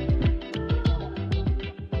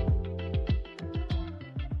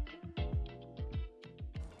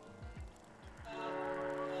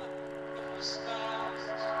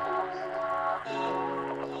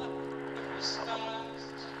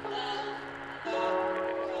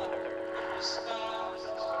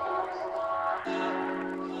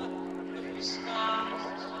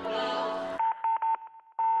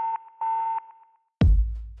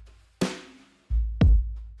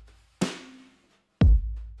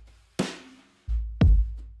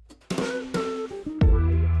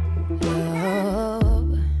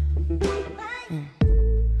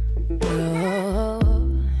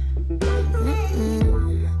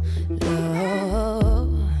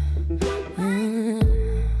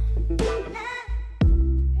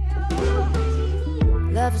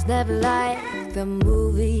 Never like the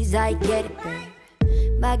movies, I get it, babe.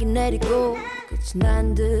 Magnetic고 끝이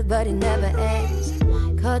난 듯, but it never ends.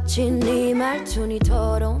 거친 네 말투니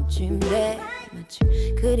더러움쯤데 마치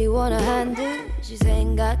그리워나 한 듯이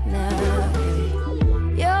생각나.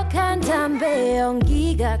 역한 담배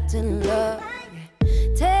연기 같은 love.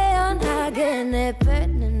 태연하게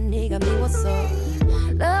내뱉는 네가 미웠어.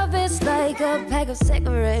 Love is like a pack of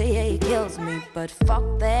cigarettes, yeah, it kills me. But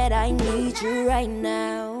fuck that, I need you right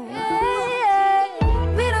now.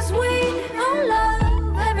 Bittersweet, oh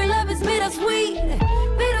love, every love is bittersweet.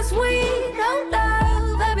 Bittersweet, oh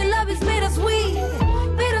love, every love is bittersweet.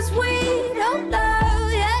 Bittersweet, oh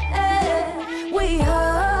love, yeah. We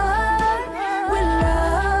hurt, we love.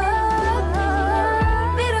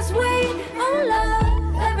 Bittersweet, oh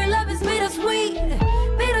love, every love is bittersweet.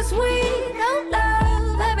 Bittersweet, oh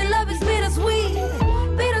love, every love is bittersweet.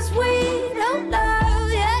 Bittersweet, oh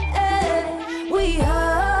love, yeah. We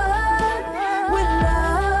hurt, we love.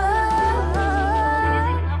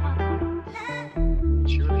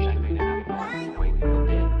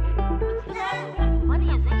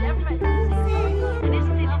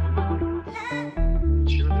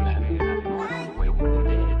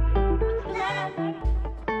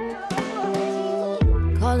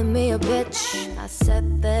 I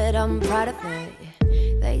said that I'm proud of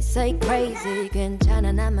it. They say crazy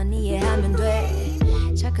괜찮아 나만 이해하면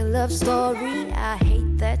돼. 착한 love story I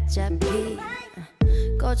hate that 잡히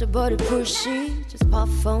꺼져버릴 pussy just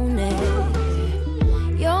puff on it.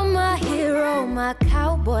 You're my hero, my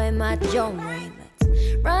cowboy, my John Wayne. Let's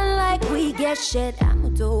run like we get shit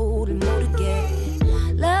아무도 우릴 모르게.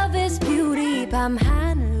 Love is beauty 밤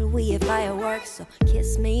하늘 위에 fireworks. So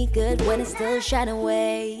kiss me good when it's still shining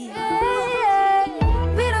away.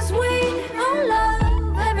 Bittersweet, oh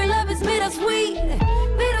love, every love is bittersweet.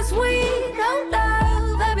 Bittersweet, oh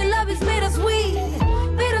love, every love is bittersweet.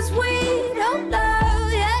 Bittersweet, oh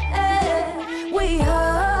love, yeah. We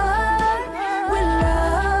hurt, we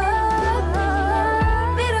love.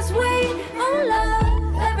 Bittersweet, oh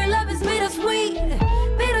love, every love is bittersweet.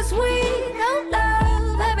 Bittersweet, oh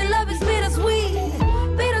love, every love is bittersweet.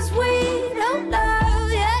 Bittersweet, oh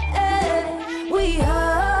love, yeah. We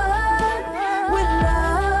hurt.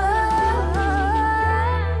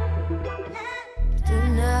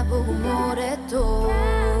 보고 뭐래도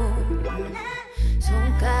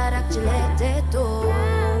손가락질할 때도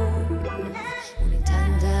우린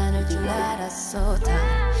단단할 줄 알았어 다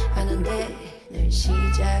아는데 늘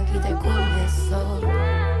시작이 달콤했어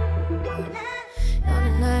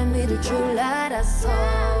너는 날 믿을 줄 알았어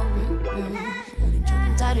우린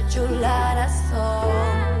좀 다를 줄 알았어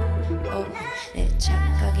내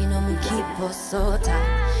착각이 너무 깊었어 다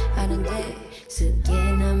아는데 쓰게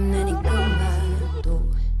남는 이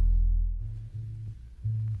끝말도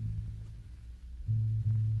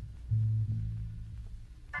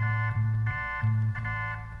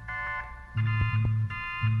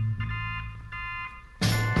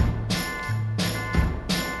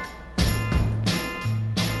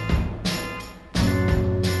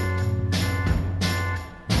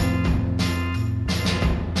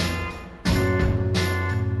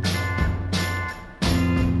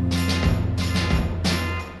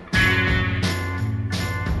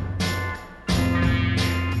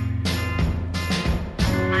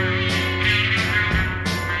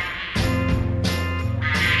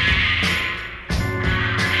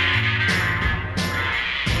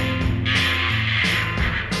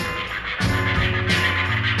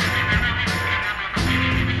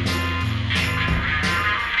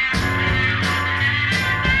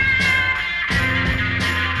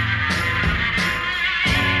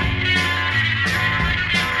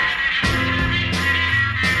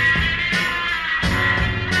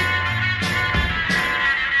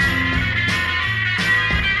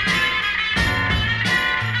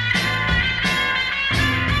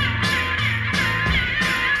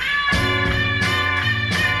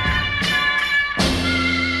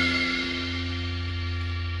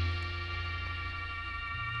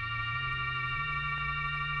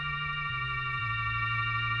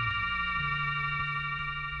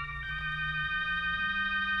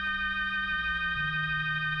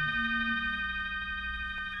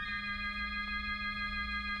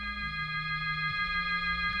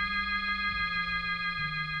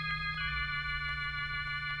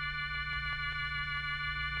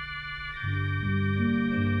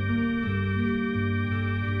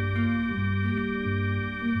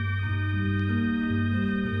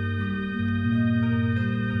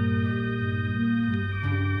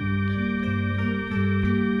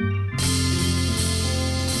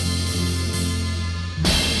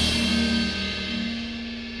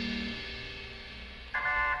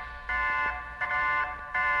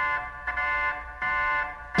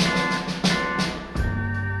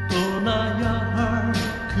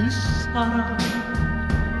사랑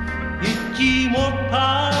잊지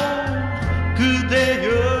못할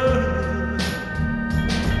그대여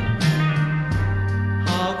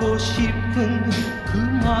하고 싶은 그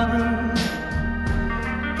말을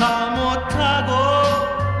다 못하고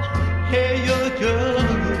헤어져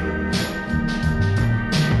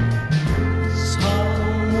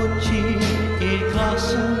사무친 이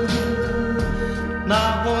가슴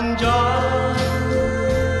나 혼자서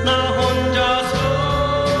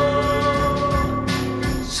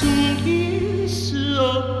숨길 수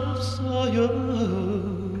없어요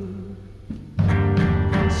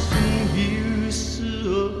숨길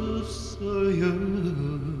수 없어요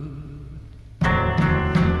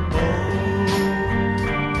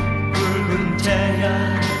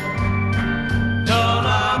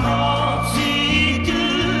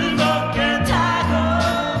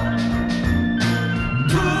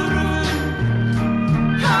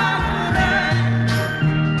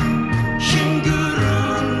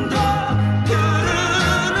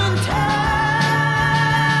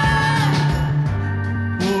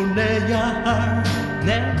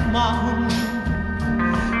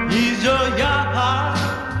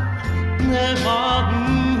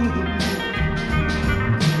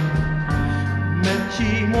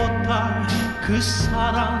그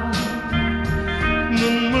사랑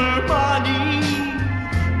눈물만이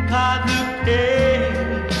가득해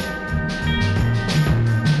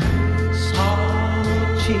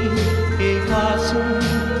사무친 이 가슴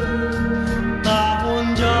나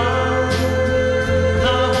혼자서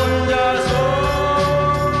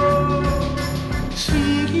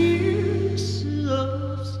숨길 수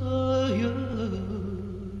없어요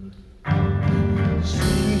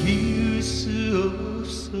숨길 수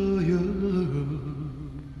없어요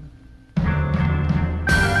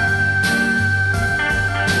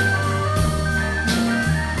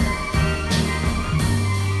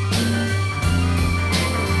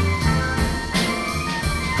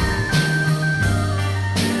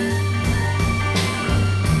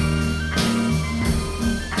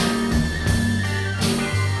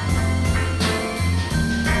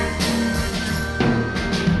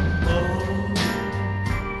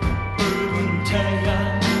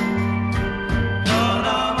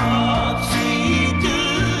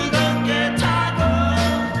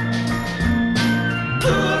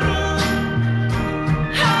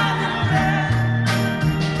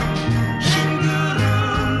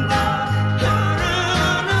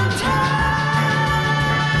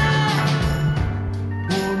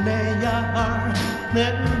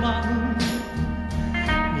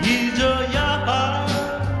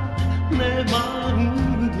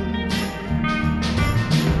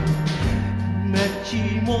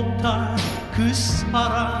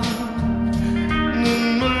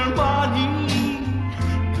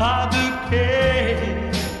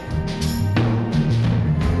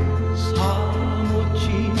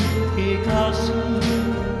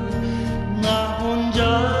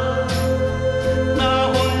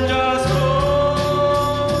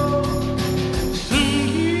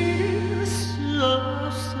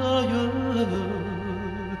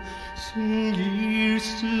숨길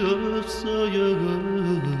수 없어요